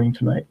not streaming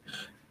tonight.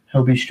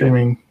 He'll be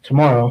streaming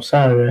tomorrow,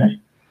 Saturday.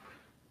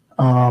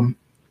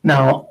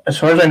 Now, as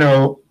far as I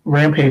know,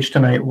 Rampage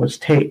tonight was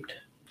taped.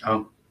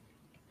 Oh.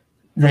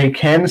 They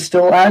can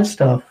still add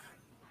stuff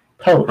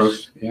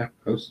post.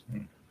 Post.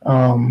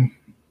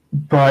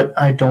 But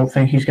I don't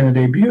think he's going to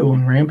debut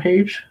on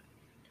Rampage.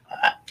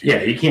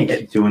 Yeah, you can't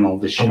keep doing all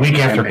this shit. A week on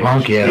after Rampage.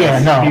 Punk, yeah. Yeah,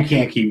 no. You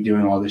can't keep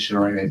doing all this shit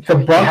on Rampage. The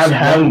We Bucks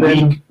have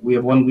been We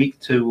have 1 week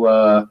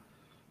to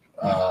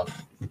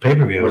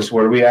Pay-per-view.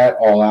 where are we at?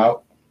 All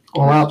Out.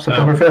 all out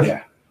September 5th.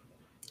 Yeah.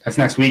 That's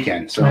next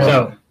weekend. So,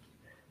 so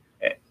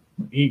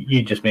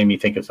you just made me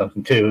think of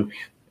something too.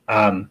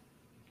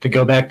 To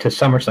go back to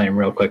SummerSlam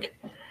real quick,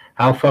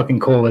 how fucking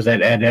cool was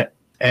that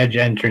Edge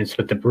entrance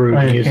with the Brood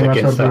Right, music came out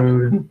and to stuff?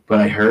 Brood. but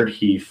I heard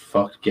he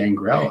fucked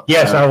Gangrel.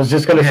 Yes, I was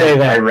just gonna say I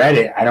that. read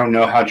it. I don't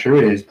know how true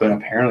it is, but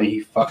apparently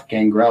he fucked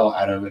Gangrel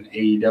out of an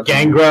AEW.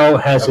 Gangrel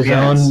has his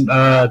appearance.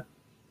 own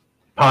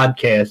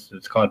podcast.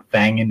 It's called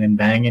Bangin' and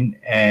Bangin',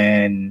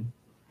 and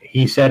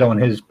he said on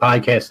his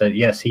podcast that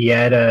yes, he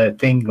had a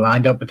thing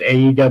lined up with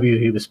AEW.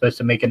 He was supposed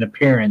to make an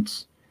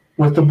appearance,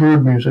 With the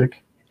Brood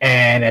music.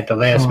 and at the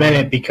last Oh.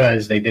 minute,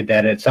 because they did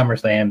that at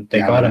SummerSlam, they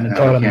Yeah, got him and no,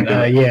 told him, can't do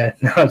it. yeah,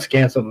 no, it's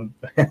canceled.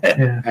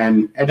 Yeah.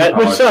 And Edge That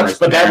which sucks, apologized,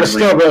 but that was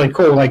still apparently. really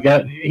cool. Like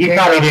that, he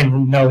probably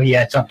didn't know he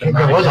had something. It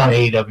was lined on up.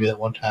 AEW that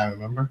one time,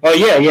 remember? Oh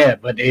yeah,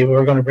 but they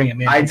were going to bring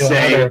him in. I'd to do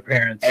say another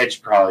appearance.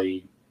 Edge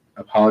probably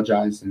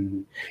apologized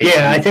and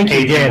Yeah, I think he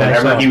paid him did. I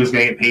whatever saw. he was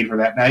going to get paid for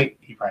that night.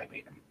 He probably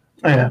paid him.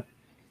 Yeah.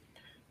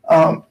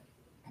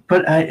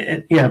 But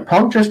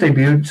Punk just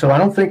debuted, so I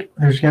don't think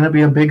there's going to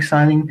be a big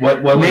signing.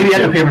 What would Maybe it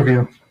at the do?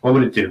 pay-per-view. What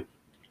would it do?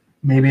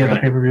 Maybe at the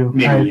Right. pay-per-view.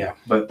 Maybe yeah,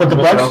 but But the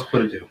what Bucks- else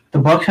would it do? The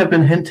Bucks have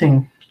been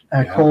hinting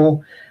at Yeah.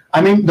 Cole.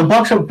 I mean, the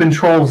Bucks have been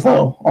trolls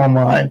though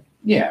online.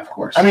 Yeah, of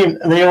course. I mean,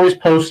 they always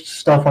post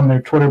stuff on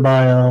their Twitter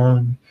bio,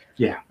 and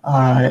Yeah.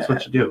 that's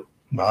what you do.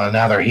 Well,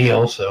 now they're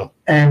heels, so.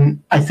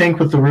 and I think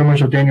with the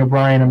rumors of Daniel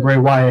Bryan and Bray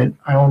Wyatt,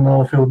 I don't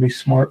know if it would be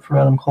smart for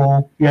Adam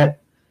Cole yet.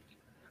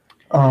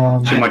 Too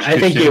much I too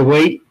think soon. you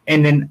wait,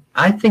 and then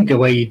I think the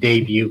way you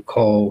debut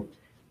Cole,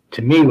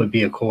 to me, would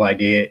be a cool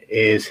idea.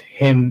 Is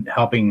him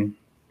helping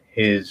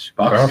his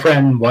Bucks?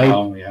 girlfriend, wife,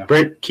 Oh yeah.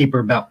 Britt, keep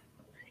her belt,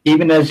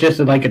 even as just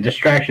like a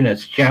distraction. A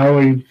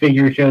shadowy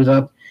figure shows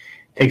up,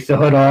 takes the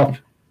hood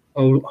off.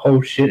 Oh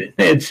shit!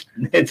 It's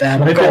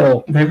Adam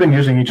Cole. they've been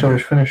using each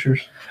other's finishers.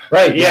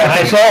 Right? Yeah,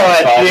 I saw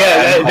it. Saw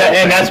Yeah, Adam Cole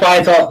and that's why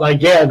I thought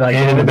like like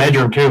And in the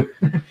bedroom, too.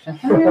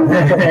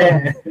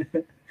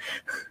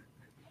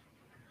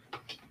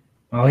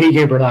 Well, he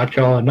gave her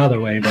lockjaw another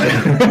way,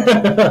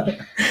 but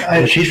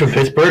She's from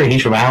Pittsburgh, and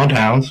he's from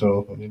Allentown,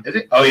 so, I mean, Is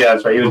it? Oh yeah,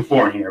 that's right. He was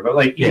born here, but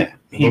like Yeah.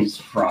 he's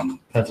from.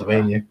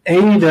 Pennsylvania.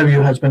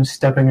 AEW has been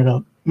stepping it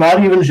up,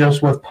 not even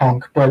just with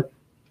Punk, but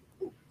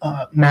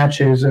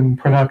matches and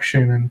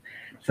production, and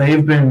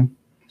they've been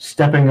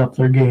stepping up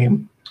their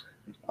game.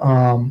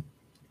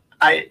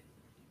 I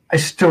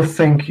still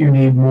think you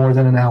need more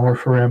than an hour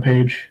for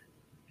Rampage.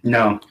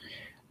 No,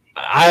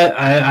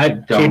 I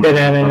keep it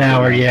at an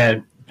hour. Yeah.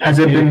 Has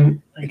it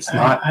been? it's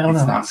not. I don't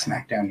it's know. not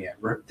SmackDown yet.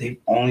 They've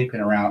only been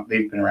around.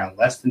 They've been around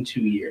less than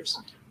 2 years.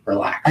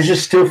 Relax. I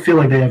just still feel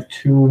like they have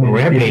too many.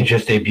 Rampage people.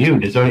 just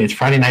debuted. It's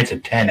Friday nights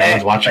at 10. I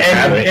was watching And-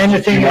 Saturday. and the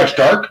Did thing you watch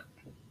Dark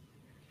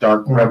Yeah.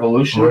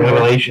 Revolution.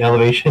 Revelation,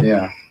 Elevation.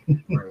 Yeah.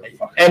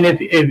 And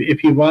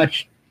if you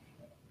watch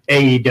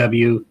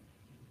AEW,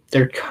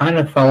 they're kind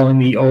of following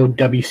the old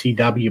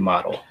WCW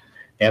model.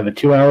 They have a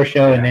 2-hour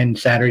show, and then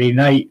Saturday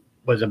night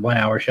was a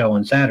 1-hour show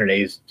on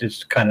Saturdays.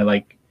 Just kind of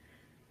like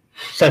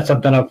set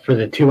something up for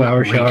the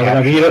 2-hour show. Or Recap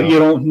whatever. show. You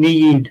don't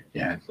need.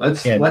 Yeah.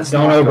 Let's Yeah, let's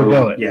don't not overdo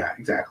go- it. Yeah,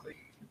 exactly.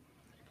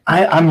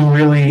 I'm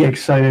really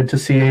excited to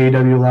see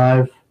AEW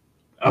live.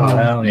 Oh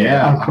hell yeah!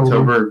 Yeah.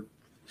 October.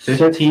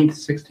 October 15th,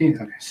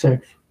 16th. Okay.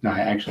 6th. No,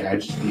 I'm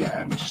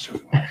just.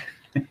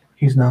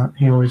 He's not.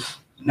 He always.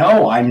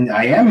 No, I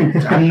am.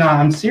 I'm not.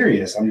 I'm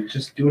serious. I'm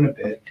just doing a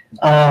bit.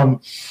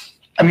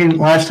 I mean,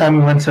 last time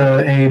we went to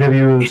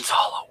AEW, It's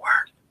all a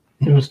work.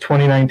 it was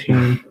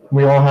 2019.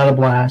 We all had a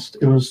blast.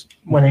 It was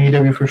when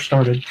AEW first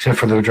started. Except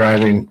for the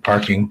driving,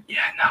 parking. Yeah,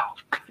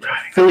 no.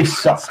 Philly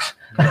sucks.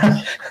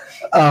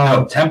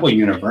 Oh, Temple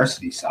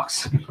University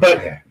sucks.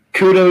 But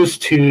kudos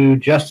to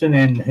Justin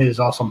and his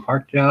awesome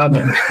park job.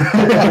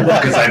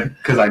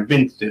 Because I've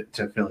been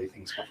to Philly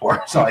things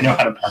before, so I know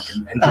how to park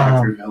and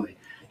drive through Philly.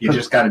 You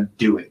just got to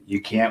do it.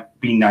 You can't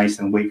be nice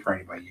and wait for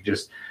anybody. You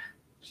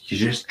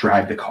just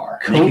drive the car.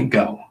 Cool. Make it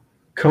go.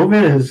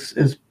 COVID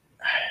is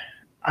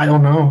I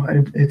don't know.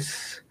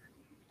 It's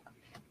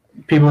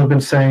people have been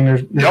saying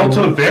there's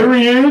Delta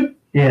variant.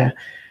 Yeah,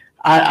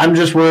 I'm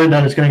just worried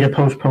that it's going to get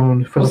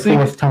postponed for We'll the see.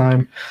 fourth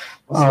time.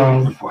 Let's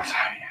go for the fourth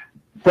time.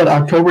 But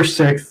October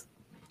 6th,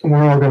 we're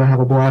all going to have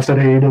a blast at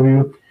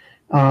AEW,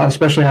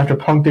 especially after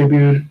Punk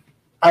debuted.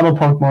 I'm a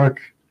Punk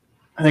mark.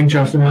 I think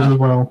Justin is as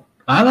well.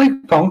 I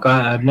like Punk.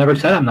 I've never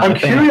said I'm not I'm a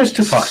fan. curious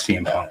to Fuck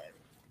CM Punk.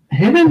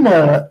 him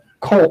and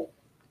Colt.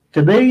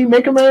 Did they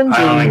make amends?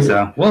 I don't or- think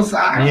so. Well,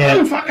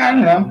 fuck, I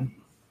don't know.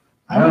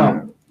 I don't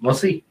know. We'll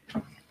see.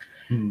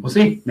 We'll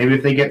see. Maybe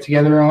if they get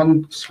together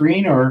on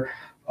screen or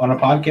on a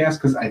podcast,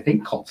 because I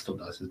think Colt still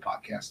does his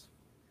podcast.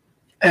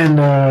 And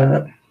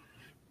I'm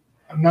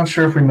not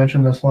sure if we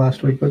mentioned this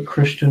last week, but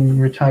Christian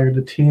retired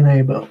the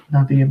TNA belt,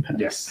 not the Impact.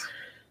 Yes.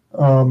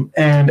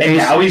 And Ace,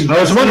 Now he's I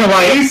was wondering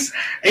why Ace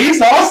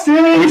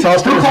Austin. Ace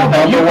Austin Who is called the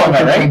that? You number called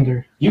one that, right?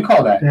 contender. You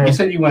called that. Yeah. You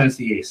said you wanted to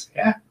see Ace.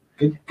 Yeah.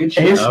 Good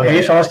shit. Ace,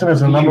 Ace Austin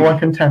is the number one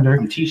contender.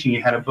 I'm teaching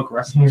you how to book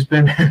wrestling. He's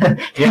been Yeah,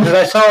 because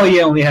I saw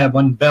he only had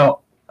one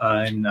belt,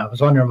 and I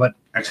was wondering what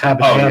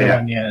happened to the other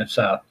one. Yeah,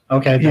 so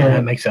okay, Yeah,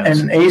 that makes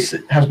sense. and Ace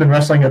has been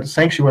wrestling at the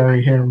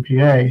Sanctuary here in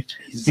PA.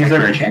 He's He's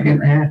their champion,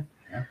 right?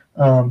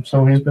 Yeah.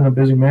 So he's been a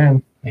busy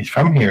man. He's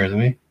from here, isn't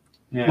he?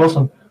 Yeah.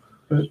 Wilson,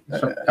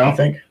 So, I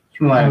think.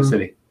 from Atlantic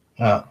City.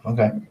 Oh,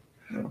 okay.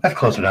 That's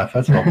close enough.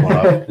 That's local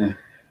enough.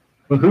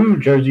 Woohoo,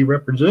 Jersey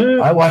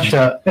represent. I watched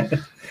a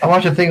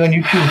thing on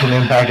YouTube from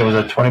Impact. It was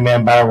a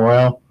 20-man battle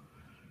royal.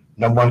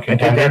 Number one I did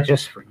contender. that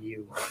just for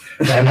you.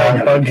 And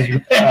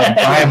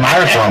Brian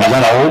Myers won. Was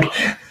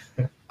that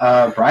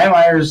old? Brian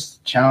Myers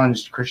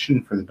challenged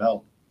Christian for the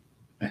belt.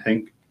 I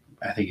think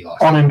he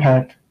lost. On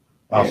Impact.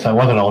 Oh, so it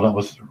wasn't old. It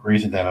was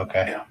recent then.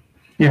 Okay.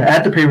 Yeah,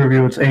 at the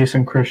pay-per-view, it's Ace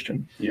and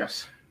Christian.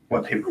 Yes.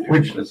 What paper?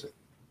 Which- is it?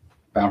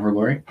 Bound for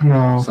Glory?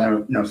 No,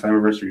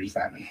 Slammiversary just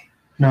happened.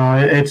 no,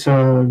 it's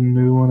a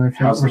new one, I think.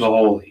 House of the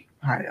Holy.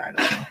 I don't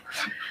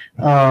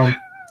know.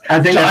 I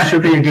think that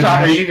should be a good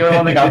John, are match. you the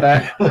only got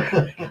that?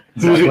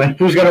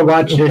 Who's gonna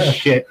watch this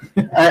shit?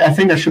 I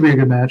think that should be a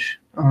good match.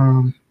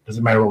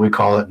 Doesn't matter what we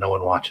call it. No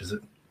one watches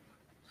it.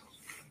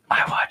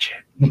 I watch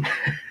it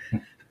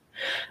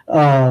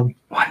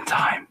one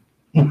time.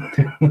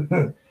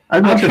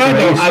 I'd watch it for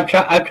Ace.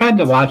 I've tried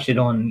to watch it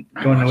during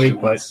the watched week, it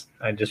but once.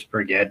 I just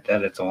forget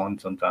that it's on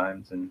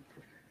sometimes. And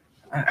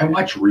I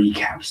watch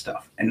recap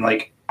stuff and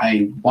like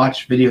I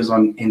watch videos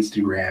on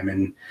Instagram,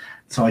 and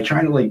so I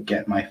try to like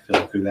get my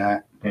fill through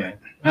that. yeah,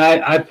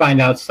 I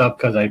find out stuff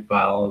because I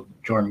follow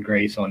Jordan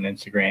Grace on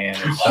Instagram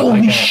and stuff Holy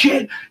like that.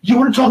 shit! You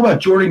want to talk about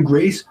Jordan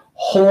Grace?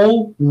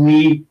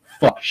 Holy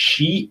fuck!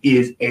 She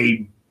is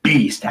a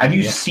beast. Have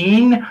you Yeah.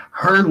 seen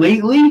her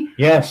lately?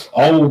 Yes,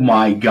 Oh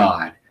my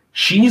god.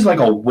 She's like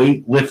a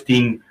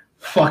weightlifting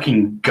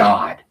fucking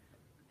god.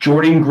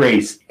 Jordan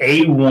Grace,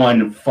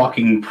 A1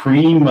 fucking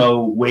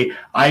primo weight.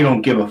 I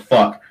don't give a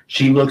fuck.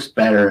 She looks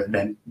better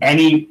than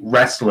any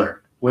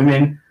wrestler.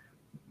 Women,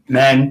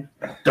 men,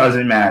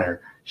 doesn't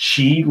matter.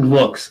 She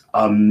looks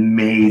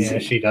amazing. yeah,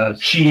 she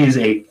does. She is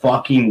a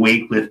fucking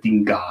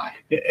weightlifting god.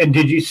 And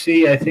did you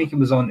see? I think it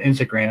was on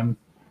Instagram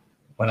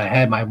when I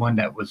had my one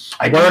that was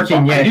I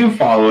working. I do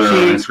follow her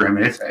on She- Instagram.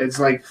 And it's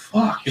like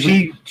fuck.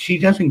 She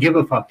doesn't give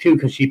a fuck too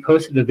because she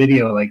posted a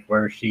video like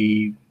where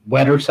she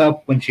wet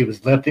herself when she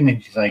was lifting,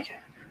 and she's like,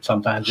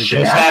 sometimes it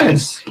Shit just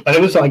happens. But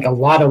it was like a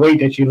lot of weight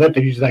that she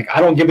lifted. She's like, I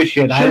don't give a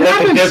shit. I Shit lifted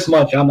happens. this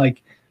much. I'm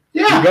like,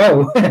 Yeah. you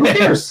go. Who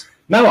cares?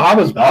 No, I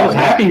was Oh, yeah.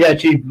 happy that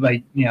she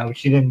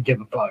she didn't give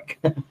a fuck.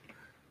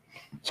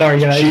 Sorry,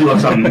 guys. She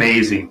looks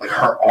amazing. Like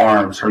her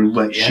arms, her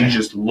legs. She Yeah.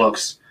 just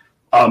looks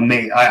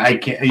amazing. I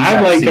can't. you I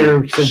gotta liked see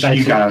her it. since I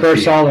You gotta first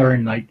see it. saw her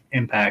in like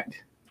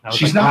Impact. I was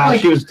She's like, not wow,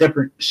 like- she was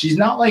different. She's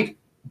not like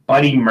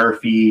Buddy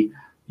Murphy.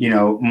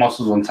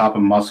 Muscles on top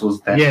of muscles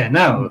that Yeah,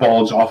 no.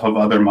 bulge off of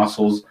other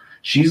muscles.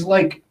 She's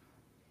like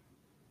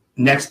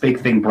next big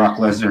thing, Brock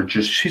Lesnar.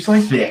 Just She's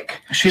like-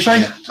 thick. she's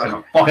like like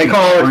a fucking They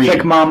call her freak.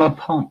 Thick Mama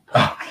Pump.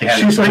 Oh, yeah,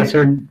 She's like That's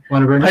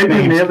one of her Piper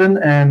nicknames. Niven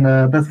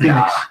and Beth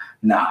Phoenix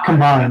nah,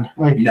 combined.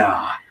 Like,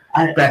 nah.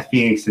 I- Beth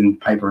Phoenix and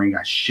Piper ain't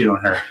got shit on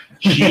her.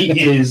 She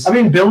is. I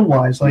mean, build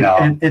wise, like, No.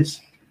 and it's,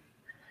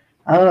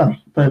 I don't know,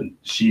 but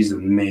She's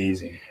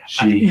amazing.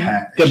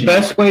 The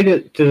best way to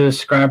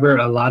describe her,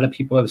 a lot of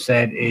people have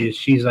said, is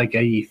she's like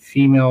a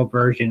female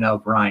version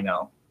of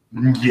Rhino.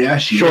 Yeah,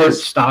 she Short,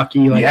 is.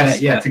 stocky, like Yes,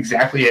 that. Yeah, that's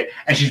exactly it.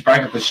 And she's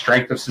probably got the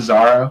strength of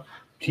Cesaro.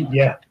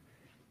 yeah.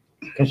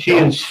 Because she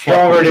Don't is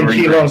stronger fuck with than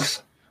she Jordan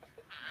looks.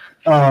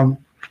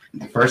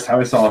 The first time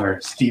I saw her,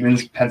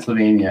 Stevens,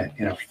 Pennsylvania,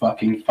 in a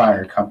fucking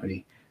fire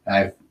company.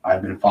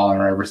 I've been following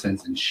her ever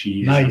since, and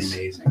she is Nice.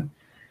 amazing.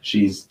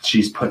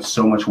 She's put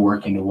so much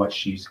work into where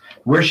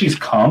she's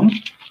come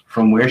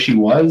from, where she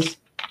was.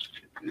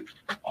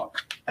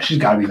 She's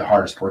got to be the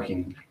hardest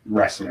working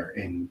wrestler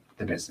in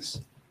the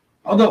business.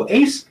 Although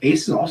Ace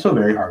is also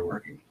very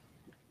hardworking.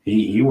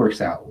 He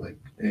works out like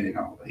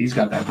he's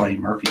got that Buddy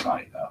Murphy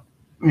body though.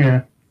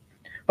 yeah.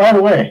 By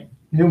the way,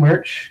 new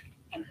merch.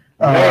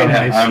 Very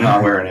nice. I'm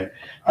not wearing it.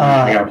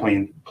 I got a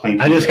plain.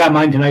 I just got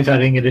mine tonight, so I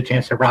didn't get a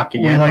chance to rock it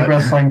We yet. Like but-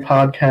 Wrestling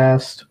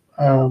podcast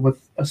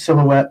with a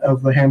silhouette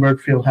of the Hamburg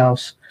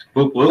Fieldhouse.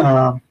 Whoop, whoop.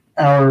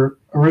 Our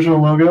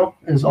original logo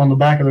is on the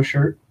back of the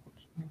shirt.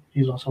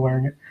 He's also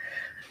wearing it.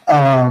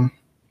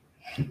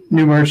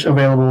 New merch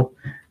available.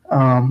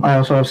 I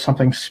also have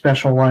something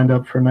special lined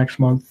up for next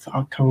month,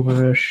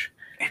 October-ish.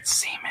 It's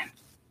semen.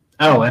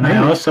 Oh, and I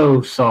Really?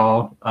 also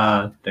saw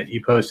that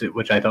you posted,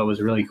 which I thought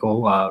was really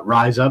cool.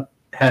 Rise Up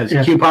has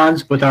Yeah.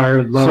 coupons with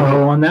our logo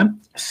So- on them.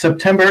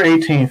 September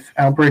 18th,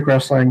 Outbreak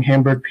Wrestling,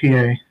 Hamburg,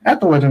 PA, at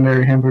the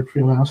legendary Hamburg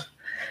Fieldhouse.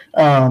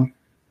 Home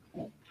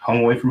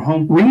away from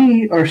home.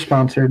 We are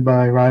sponsored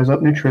by Rise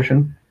Up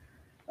Nutrition,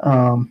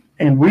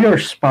 and we are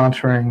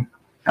sponsoring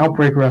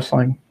Outbreak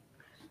Wrestling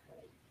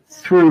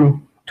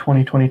through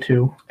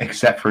 2022.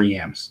 Except for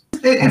Yams.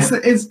 It's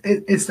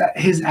that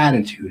his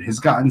attitude has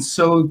gotten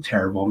so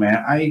terrible,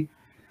 man.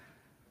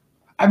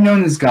 I've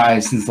known this guy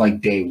since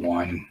like day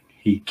one.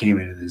 He came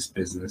into this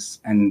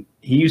business, and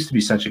he used to be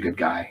such a good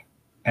guy,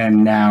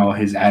 and now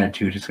his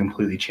attitude has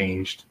completely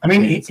changed. I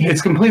mean,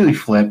 it's completely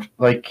flipped.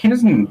 Like he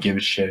doesn't even give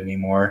a shit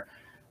anymore.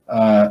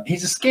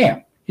 He's a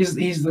scam. He's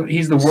the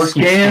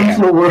working Scams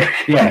scam. the work.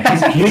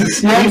 Yeah,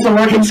 he's the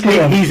working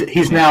scam.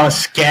 He's now a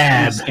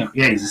scab.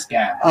 yeah, he's a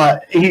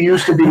scab. He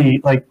used to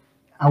be like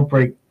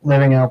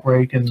living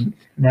Outbreak, and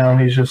now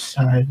he's just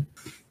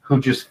Who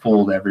just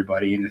fooled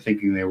everybody into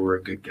thinking they were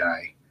a good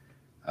guy.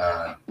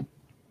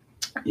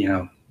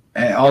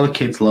 And all the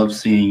kids love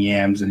seeing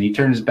Yams, and he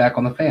turned his back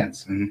on the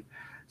fans, and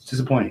it's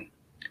disappointing.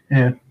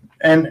 Yeah.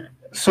 And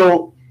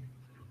so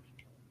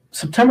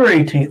September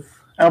 18th,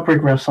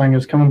 Outbreak Wrestling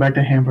is coming back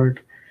to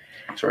Hamburg.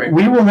 That's right.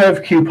 We will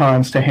have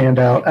coupons to hand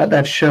out at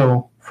that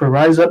show for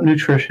Rise Up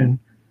Nutrition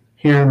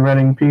here in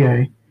Reading,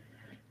 PA.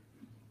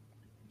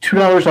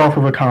 $2 off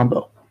of a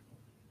combo.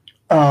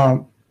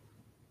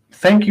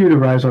 Thank you to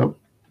Rise Up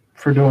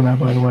for doing that,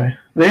 by the way.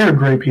 They are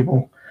great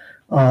people.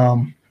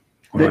 One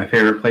of my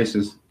favorite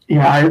places.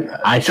 Yeah,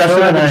 I Justin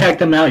still haven't and I- checked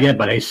them out yet,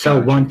 but I so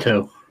want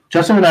to.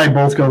 Justin and I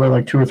both go there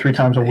like 2 or 3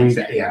 times a week,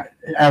 Yeah,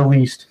 at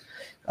least.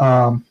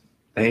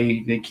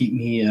 they keep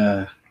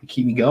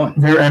me going.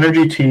 Their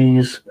energy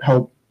teas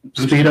help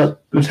speed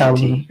up Boost your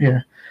metabolism. tea.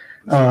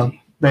 Yeah.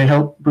 They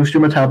help boost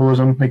your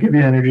metabolism. They give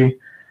you energy.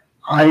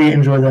 I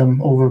enjoy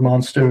them over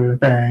Monster,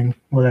 Bang,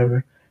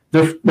 whatever.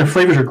 Their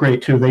flavors are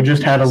great too. They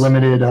just had a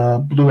limited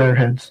blue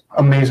airheads.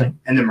 Amazing.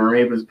 And the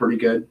Mermaid was pretty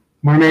good.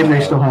 Mermaid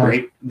they still have.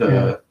 Grape,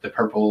 the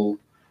purple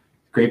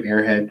grape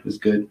airhead was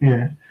good.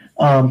 Yeah.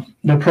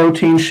 The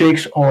protein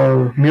shakes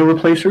are meal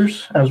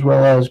replacers as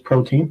well as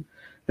protein.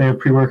 They have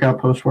pre-workout,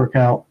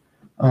 post-workout.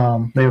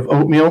 They have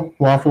oatmeal,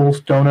 waffles,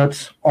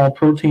 donuts, all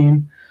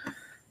protein.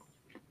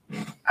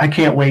 I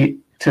can't wait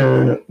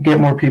to get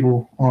more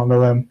people onto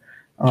them.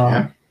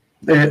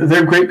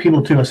 They're great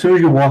people too. As soon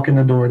as you walk in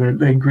the door,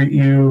 they greet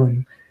you,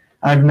 and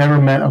I've never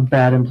met a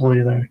bad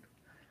employee there.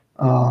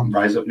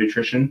 Rise Up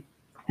Nutrition,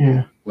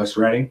 Yeah, West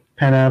Reading.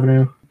 Penn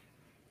Avenue.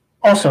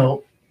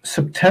 Also,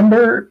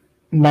 September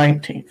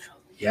 19th.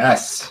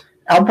 Yes.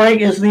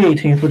 Outbreak is the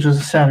 18th, which is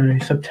a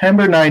Saturday.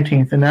 September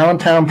 19th in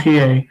Allentown,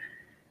 PA,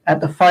 at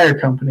the Fire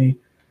Company,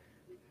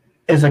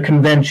 is a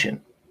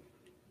convention.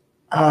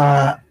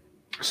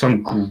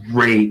 Some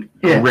great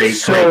Yeah,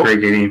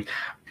 great games.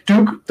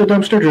 Duke the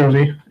Dumpster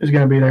Josie is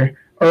going to be there.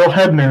 Earl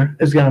Hebner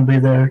is going to be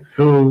there.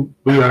 Who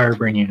we are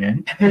bringing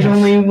in. There's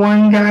only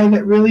one guy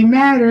that really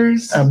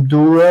matters.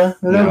 Abdullah.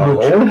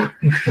 No.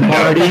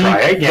 Marty Try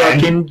again.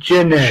 fucking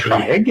Jannetty.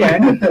 Try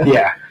again.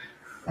 Yeah.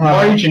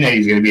 Marty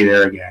Jannetty's going to be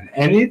there again.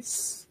 And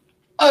it's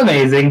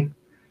amazing.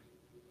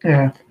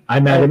 Yeah, I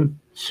met him.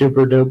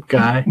 Super dope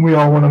guy. we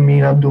all want to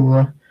meet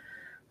Abdullah.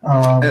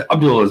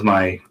 Abdullah's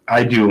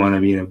I do want to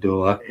meet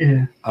Abdullah.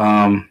 Yeah.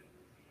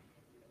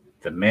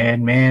 The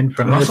madman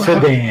from the Also,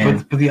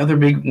 Sudan. but the other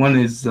big one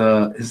is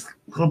Little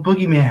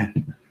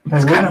Boogeyman.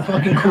 It's Like, kind of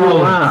fucking Oh, cool.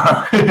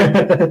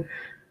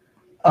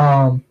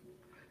 wow.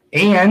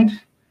 And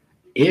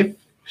if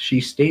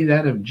she stays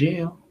out of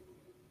jail,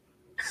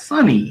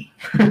 Sunny.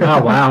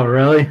 Oh, wow,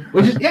 really?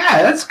 Which is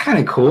that's kind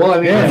of cool. I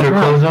mean, With her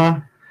clothes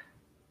on?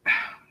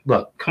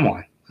 look, come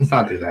on, let's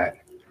not do that.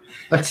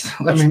 Let's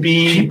mean,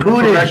 be she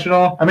booted.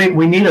 professional. I mean,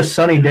 we need a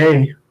sunny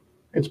day.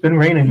 It's been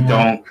raining.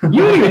 Don't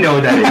you don't even know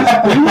what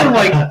that is? You were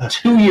like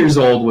 2 years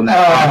old when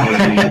that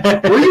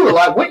happened. Were you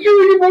alive? What year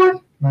were you born?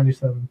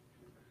 97.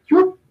 You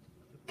were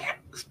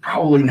it's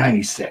probably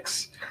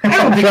 96. I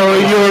don't think So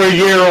you're a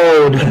year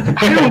old.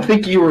 I don't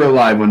think you were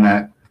alive when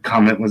that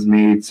comment was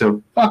made.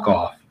 So fuck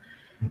off.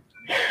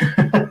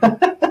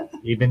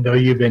 Even though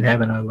you've been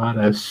having a lot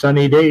of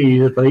sunny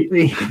days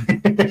lately.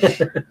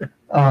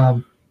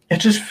 It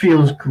just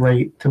feels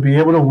great to be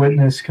able to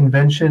witness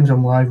conventions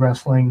and live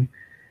wrestling.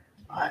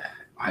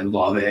 I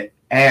love it.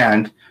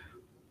 And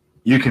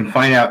you can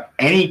find out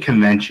any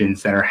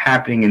conventions that are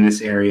happening in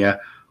this area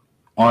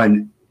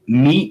on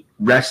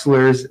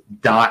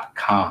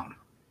meetwrestlers.com.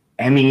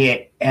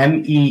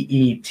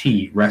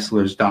 MEET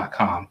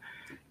wrestlers.com.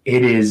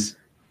 It is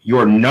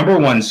your number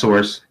one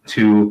source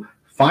to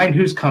find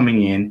who's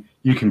coming in.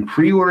 You can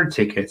pre-order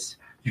tickets.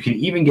 You can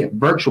even get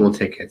virtual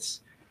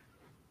tickets.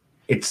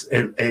 It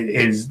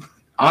is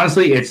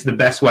honestly, it's the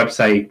best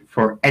website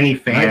for any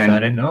fan. I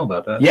didn't know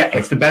about that. Yeah,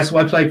 it's the best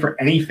website for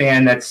any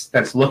fan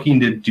that's looking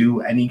to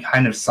do any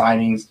kind of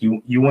signings.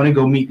 You want to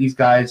go meet these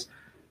guys,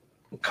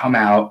 come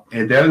out.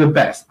 And they're the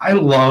best. I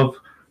love,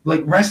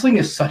 like, wrestling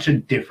is such a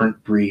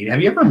different breed.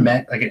 Have you ever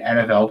met, like, an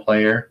NFL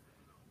player?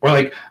 Or,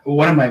 like,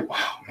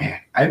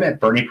 I met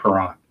Bernie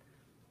Perrant,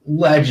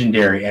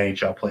 legendary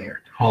NHL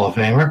player. Hall of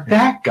Famer.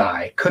 That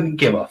guy couldn't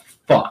give a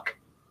fuck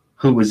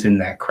who was in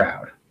that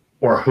crowd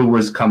or who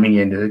was coming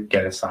in to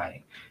get a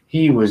signing.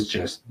 He was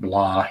just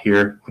blah.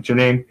 Here, what's your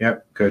name?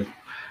 Yep, good.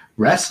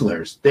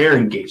 Wrestlers, they're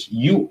engaged.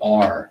 You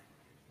are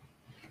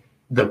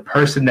the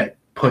person that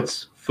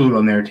puts food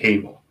on their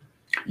table.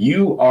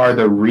 You are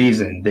the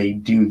reason they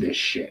do this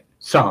shit.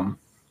 Some.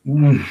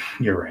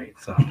 You're right.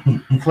 So,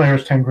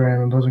 Flair's 10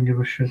 grand and doesn't give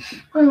a shit.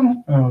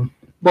 Well,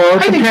 I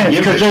it think he depends,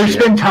 gives a because there's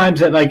shit. been times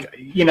that, like,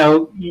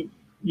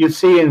 you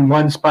see in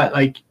one spot,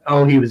 like,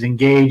 oh, he was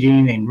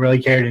engaging and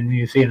really cared, and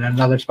you see in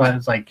another spot,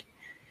 it's like,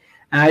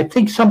 and I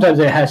think sometimes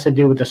it has to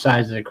do with the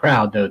size of the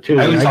crowd, though, too.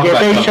 I was Like, talking if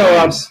about they Doug show up,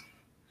 Williams.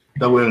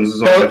 Doug Williams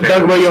is one of my Doug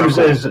favorites. Williams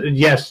So cool. is,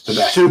 yes, The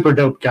best. super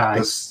dope guy.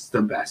 That's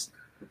the best.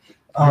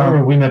 I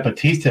remember we met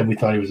Batista and we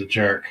thought he was a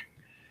jerk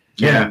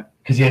Yeah.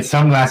 because he had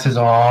sunglasses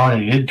on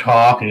and he didn't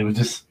talk and it was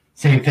just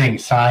same thing,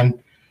 sign.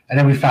 And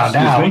then we found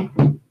Excuse out.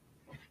 me?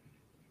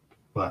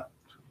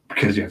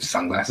 Because you have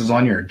sunglasses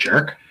on, you're a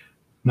jerk.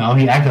 No,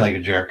 he acted like a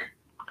jerk.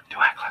 Do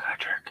I look like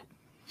a jerk?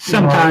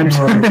 Sometimes.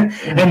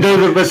 And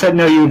those of us that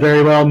know you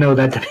very well know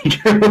that to be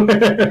true.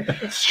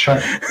 It's true.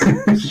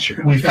 It's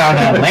true. We found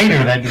out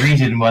later that the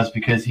reason was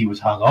because he was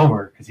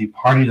hungover because he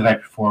partied the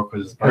night before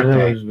because his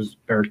birthday. It was his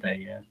birthday,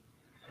 yeah.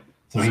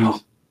 So he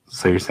was.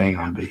 So you're saying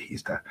I'm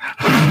Batista?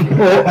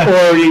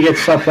 Or you get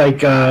stuff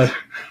like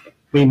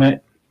we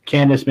met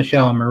Candice,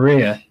 Michelle, and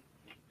Maria.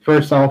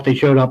 First off, they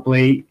showed up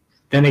late.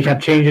 Then they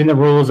kept changing the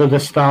rules of the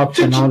stops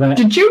and all that.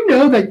 Did you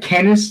know that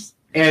Candice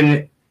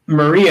and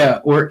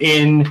Maria were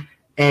in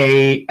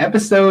a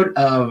episode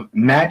of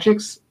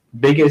Magic's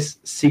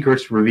Biggest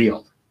Secrets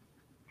Revealed?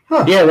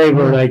 Yeah, they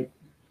were like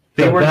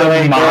They The were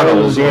ballet the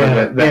models girls, or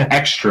yeah, the yeah.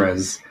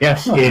 extras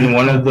yes. in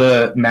one of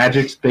the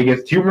Magic's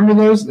Biggest. Do you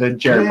remember those?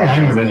 Jared Yeah, I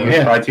probably remember remember. He was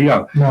those. probably too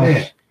young. No.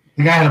 Yeah.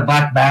 The guy had a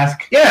black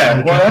mask. Yeah,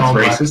 He well, kept that's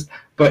going black. racist.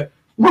 But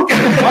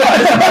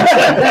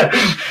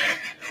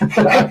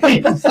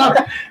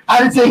I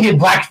didn't say he had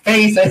black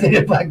face. I said he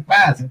had black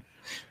mask.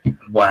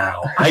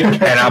 wow, I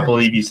cannot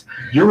believe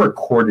you're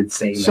recorded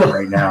saying So- that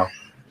right now.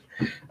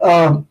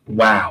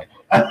 Wow.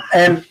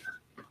 And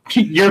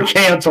You're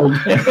canceled.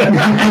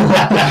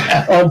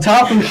 on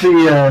top of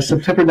the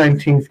September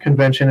 19th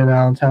convention in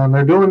Allentown,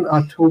 they're doing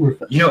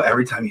Oktoberfest. You know,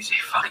 every time you say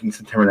fucking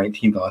September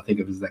 19th, all I think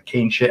of is that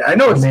Kane shit. I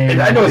know it's May May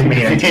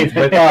 19th,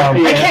 but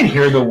Um, I can't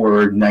hear the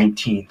word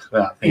 19th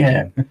without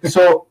thinking. Yeah.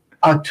 So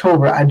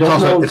October, I It's, don't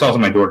also, know. it's also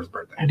my daughter's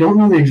birthday. I don't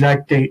know the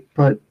exact date,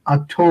 but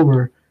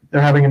October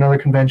they're having another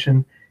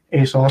convention.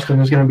 Ace Austin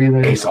is going to be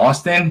there. Ace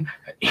Austin.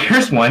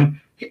 Here's one.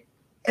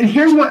 And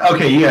here's one.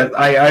 Okay, yeah,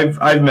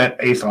 I've met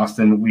Ace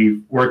Austin.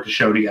 We've worked the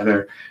show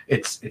together.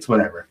 It's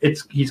whatever.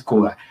 He's a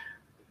cool guy.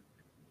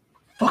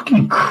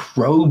 Fucking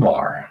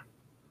Crowbar.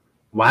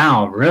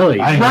 Wow, really?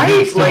 I didn't know he was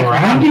Right? still Like, how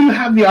around. do you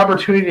have the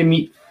opportunity to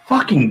meet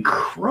fucking I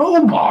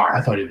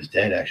Crowbar? thought he was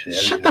dead, actually.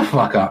 Shut the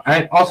fuck up.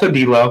 And also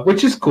D-Lo,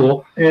 which is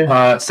cool.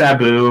 Yeah.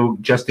 Sabu,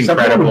 just Something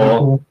would be incredible.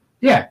 cool.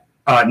 Yeah.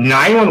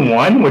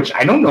 911, which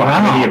I don't know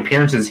how Wow. many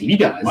appearances he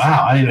does.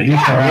 Wow, I didn't know he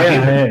was still Yeah, around.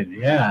 Yeah, either.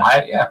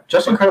 yeah. Yeah.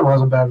 Just Incredible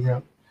has a bad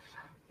rep.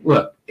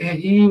 Look,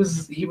 he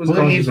was Well,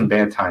 going he's- through some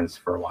bad times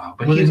for a while,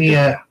 but Wasn't he's he?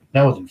 good.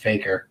 That wasn't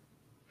Faker.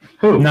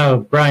 Who?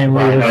 No, Brian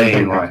Lee. Brian no, was- he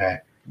didn't lie. Okay.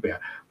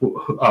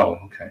 Oh,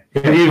 okay.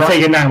 He was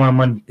taking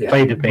 911, Yeah.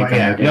 played the big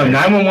Yeah. guy. No,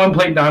 911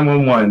 played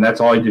 911. That's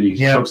all he did. He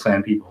Yeah. choke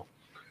slam people.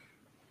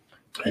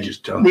 I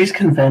just don't. These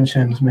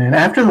conventions, man.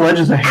 After the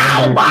Legends of Oh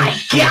Hamburg. my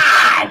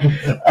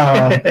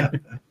god!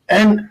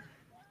 And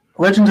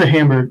Legends of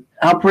Hamburg,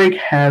 Outbreak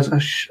has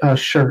a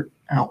shirt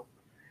out.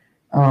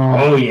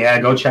 Oh yeah,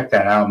 go check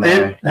that out,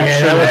 man. That Yeah,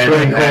 shirt that was is really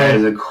really That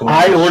cool. is a cool.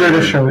 I ordered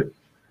a shirt,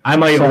 I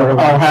might so order one.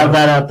 I'll have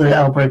that at the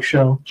Outbreak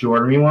show. Did you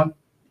order me one?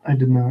 I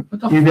did not.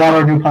 What the You got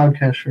our new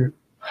podcast shirt.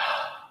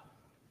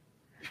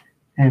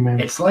 Hey man,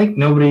 It's like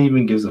nobody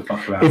even gives a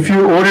fuck about if me.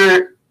 you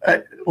order,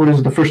 what is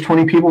it? The first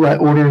 20 people that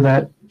order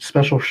that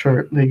special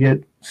shirt, they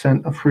get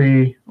sent a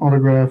free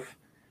autograph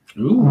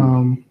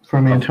Ooh.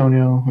 from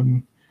Antonio.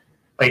 And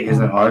Wait, is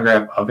it an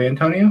autograph of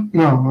Antonio?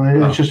 no,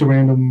 it's Oh. just a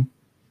random.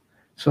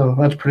 So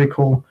that's pretty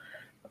cool.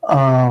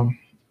 Man,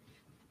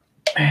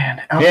 Yeah,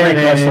 Outbreak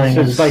Wrestling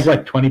it's is like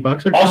what,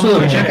 $20 or Also,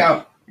 something? check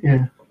out.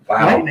 yeah.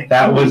 Wow, Lightning.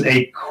 that was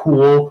a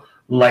cool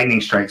lightning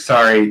strike.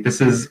 Sorry,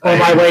 this is On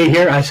my way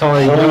here, I saw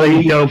a really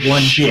Holy dope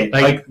one. shit.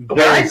 Like, when,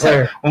 very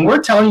clear. when we're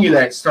telling you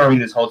that it's storming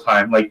this whole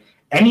time, like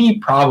any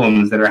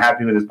problems that are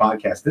happening with this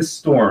podcast, this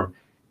storm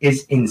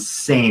is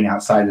insane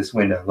outside this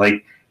window.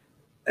 Like,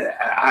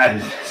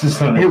 this is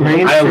something It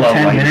rains I for love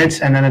 10 lightning.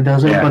 minutes and then it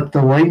doesn't, Yeah. but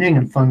the lightning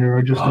and thunder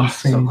are just Oh,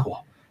 insane. so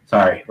cool.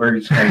 Sorry, we're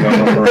just gonna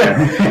go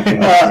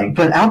around.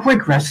 But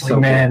Outbreak Wrestling, So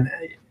cool. man,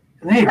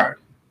 they are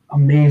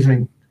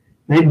amazing.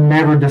 They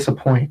never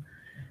disappoint.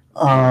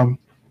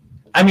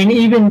 I mean,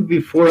 even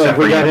before Except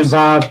we for got yours.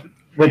 involved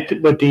with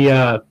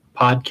the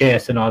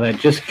podcast and all that,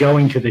 just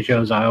going to the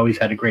shows, I always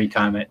had a great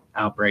time at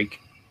Outbreak.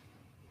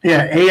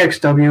 Yeah,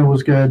 AXW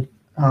was good.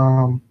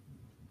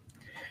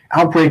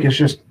 Outbreak is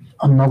just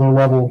another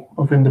level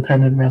of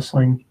independent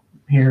wrestling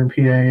here in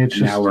PA. It's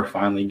just Now we're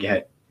finally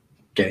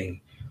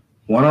getting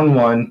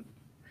one-on-one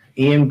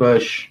Ian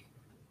Bush,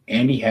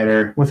 Andy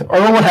Header. With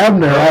Earl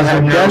Hebner Earl as a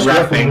Hebner guest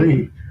reffing.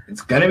 referee.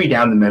 It's gonna be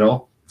down the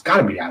middle. It's got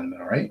to be down the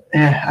middle, right?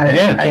 Yeah, I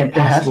can't it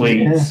has to possibly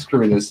be, yeah.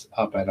 screw this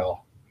up at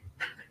all.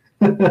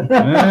 I don't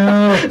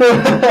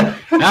know.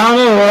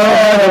 I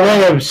have a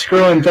way of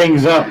screwing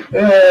things up.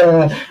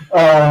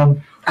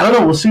 I don't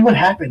know. We'll see what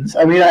happens.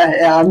 I mean,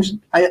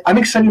 I'm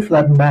excited for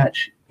that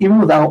match, even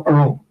without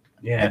Earl.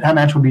 Yeah. That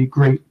match would be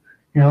great.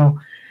 You know,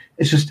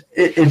 it's just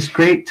it's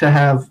great to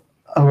have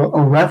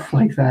a ref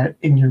like that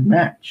in your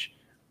match.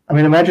 I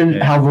mean, imagine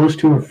Yeah. how those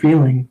two are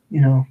feeling.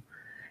 You know,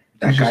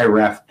 That guy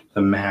reffed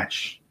the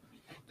match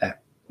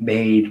that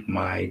made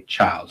my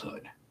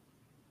childhood.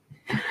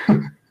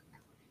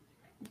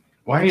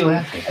 Why are you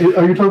laughing?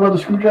 are you talking about the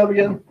screw job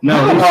again? No,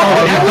 he's, No,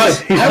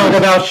 talking, that was-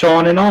 about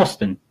Sean and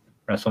Austin.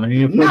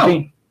 WrestleMania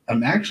 14.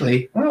 I'm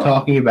actually Oh.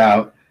 talking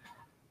about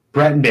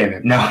Brett and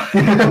Bennett. No.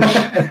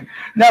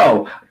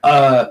 No.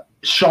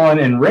 Sean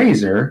and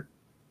Razor,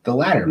 the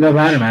ladder. The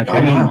ladder match.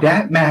 I mean, wow.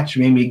 that match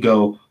made me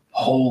go,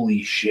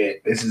 holy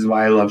shit, this is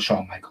why I love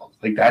Shawn Michaels.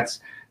 Like,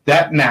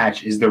 that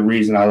match is the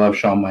reason I love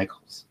Shawn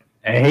Michaels.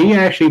 And he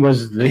actually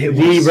was the It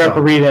was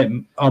referee that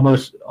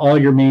almost all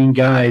your main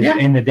guys Yeah.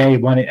 in the day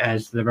won it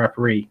as the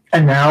referee.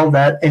 And now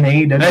that in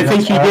AEW, And I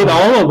think he did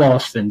all of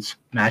Austin's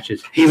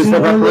matches. He was the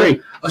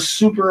referee. A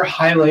super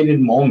highlighted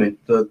moment,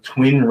 the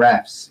twin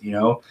refs, you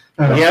know?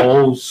 The Yep.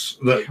 whole,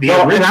 the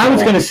Well, and I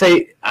was original- going to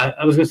say,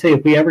 I was going to say,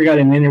 if we ever got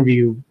an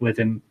interview with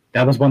him,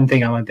 that was one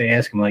thing I wanted to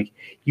ask him. Like,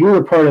 you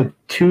were part of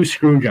 2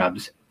 screw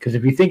jobs. Because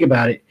if you think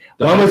about it,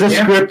 one was a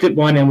Yeah. scripted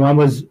one and one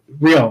was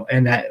real.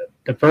 And that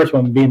the first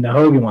one being the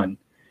Hogan one.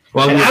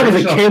 Well, And the I was a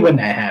original- kid when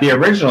that happened. The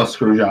original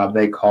screw job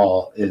they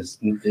call is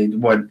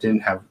what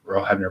didn't have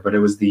Earl Hebner, but it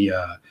was the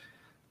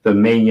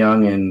Mae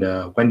Young and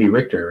Wendy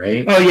Richter,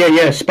 right? Oh,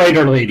 yeah,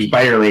 Spider Lady.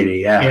 Spider Lady,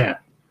 yeah. Yeah.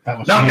 That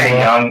was Not Mae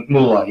Young,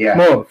 Moolah, yeah.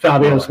 More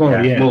Fabulous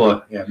Moolah, yeah.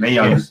 Moolah, yeah. Mae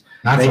Young's,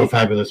 Not so They-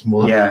 fabulous,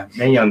 Moolah. yeah.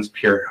 Mae Young's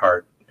pure at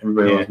heart.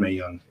 Everybody Yeah. loves Mae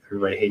Young.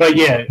 Everybody hates. But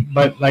Mae yeah, Young.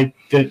 but like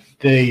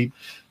the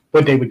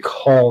what they would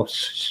call,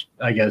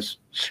 I guess,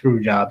 screw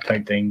job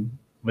type thing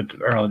with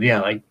Earl.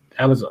 Yeah, like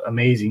that was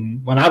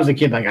amazing. When I was a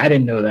kid, like I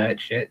didn't know that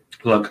shit.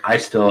 Look, I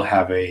still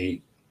have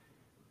a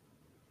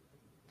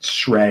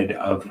shred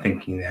of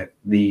thinking that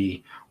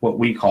what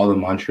we call the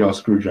Montreal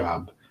screw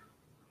job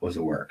was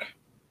a work.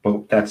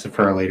 But that's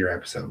for a later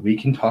episode. We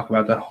can talk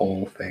about that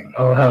whole thing.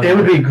 Oh, hell It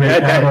would be great.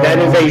 to have That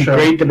a is a show.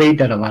 great debate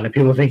that a lot of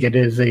people think it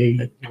is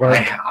a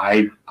work.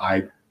 I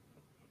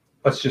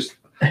let's just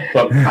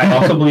look. I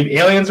also believe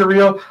aliens are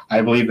real.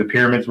 I believe the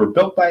pyramids were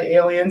built by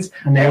aliens.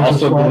 And I they also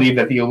just want- believe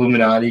that the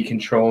Illuminati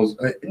controls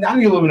not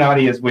the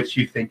Illuminati is what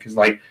you think is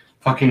like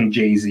fucking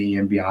Jay-Z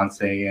and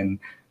Beyonce, and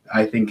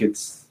I think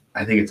it's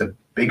a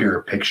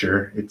bigger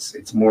picture.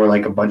 It's more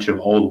like a bunch of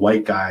old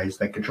white guys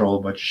that control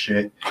a bunch of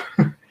shit.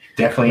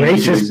 Definitely ain't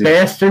Racist Jay-Z.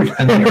 bastard.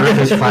 And the earth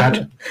is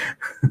flat.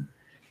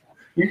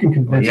 You can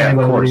convince Yeah, of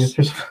anybody. course. It's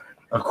just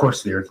Of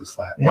course, the Earth is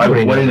flat. Yeah, Why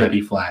everybody wouldn't knows it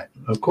be flat?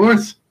 Of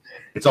course.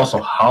 It's also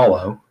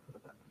hollow,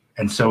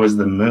 and so is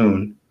the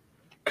moon.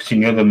 Because you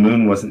know the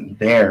moon wasn't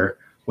there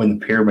when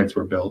the pyramids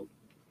were built.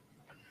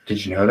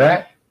 Did you know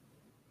that?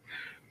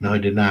 No, I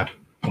did not.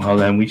 Well,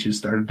 then we should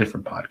start a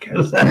different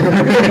podcast.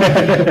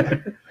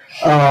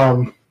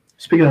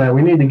 Speaking of that,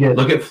 we need to get.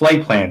 Look at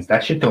flight plans.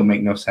 That shit don't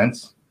make no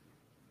sense.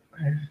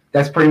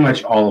 That's pretty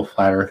much all of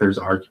Flat Earthers'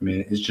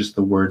 argument is just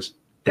the words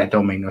that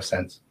don't make no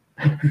sense.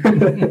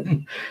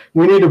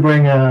 We need to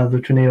bring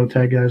the tornado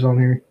tag guys on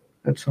here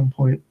at some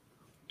point.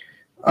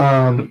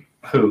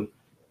 Who?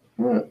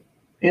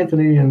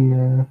 Anthony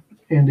and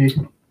Andy.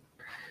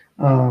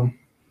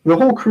 The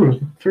whole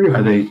crew, 3 of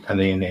Are them.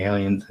 they into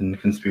aliens and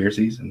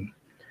conspiracies? And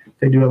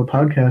They do have a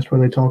podcast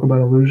where they talk about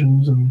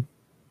illusions and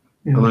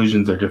you know,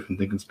 illusions are different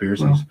than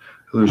conspiracies. Well,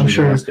 Illusions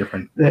sure. are less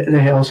different.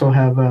 they also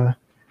have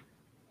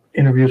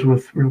interviews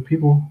with real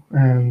people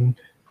and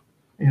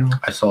you know.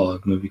 I saw a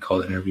movie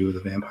called Interview with a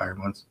Vampire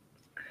once.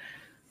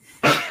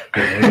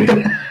 Good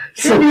movie.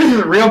 Interviews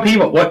with real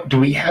people. What do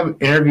we have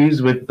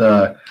interviews with?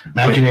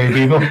 Imaginary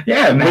people.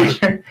 Yeah,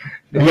 imagine.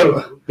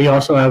 We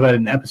also have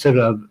an episode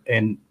of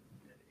an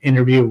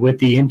interview with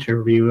the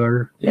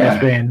interviewer. Yeah.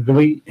 That's been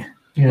really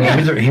Yeah.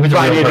 He was a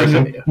find real it,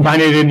 person.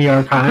 find it in the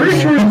archives. Pretty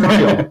sure he's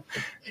real.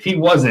 If he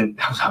wasn't,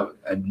 that was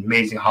an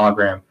amazing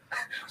hologram.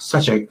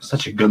 Such a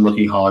good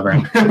looking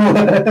hologram.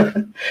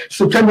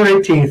 September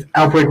 18th,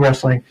 Outbreak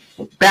Wrestling,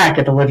 back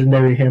at the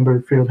legendary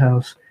Hamburg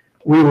Fieldhouse.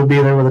 We will be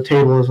there with a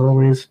table as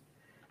always.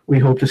 We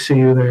hope to see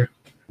you there.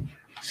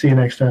 See you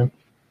next time.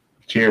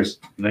 Cheers.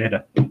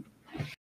 Later.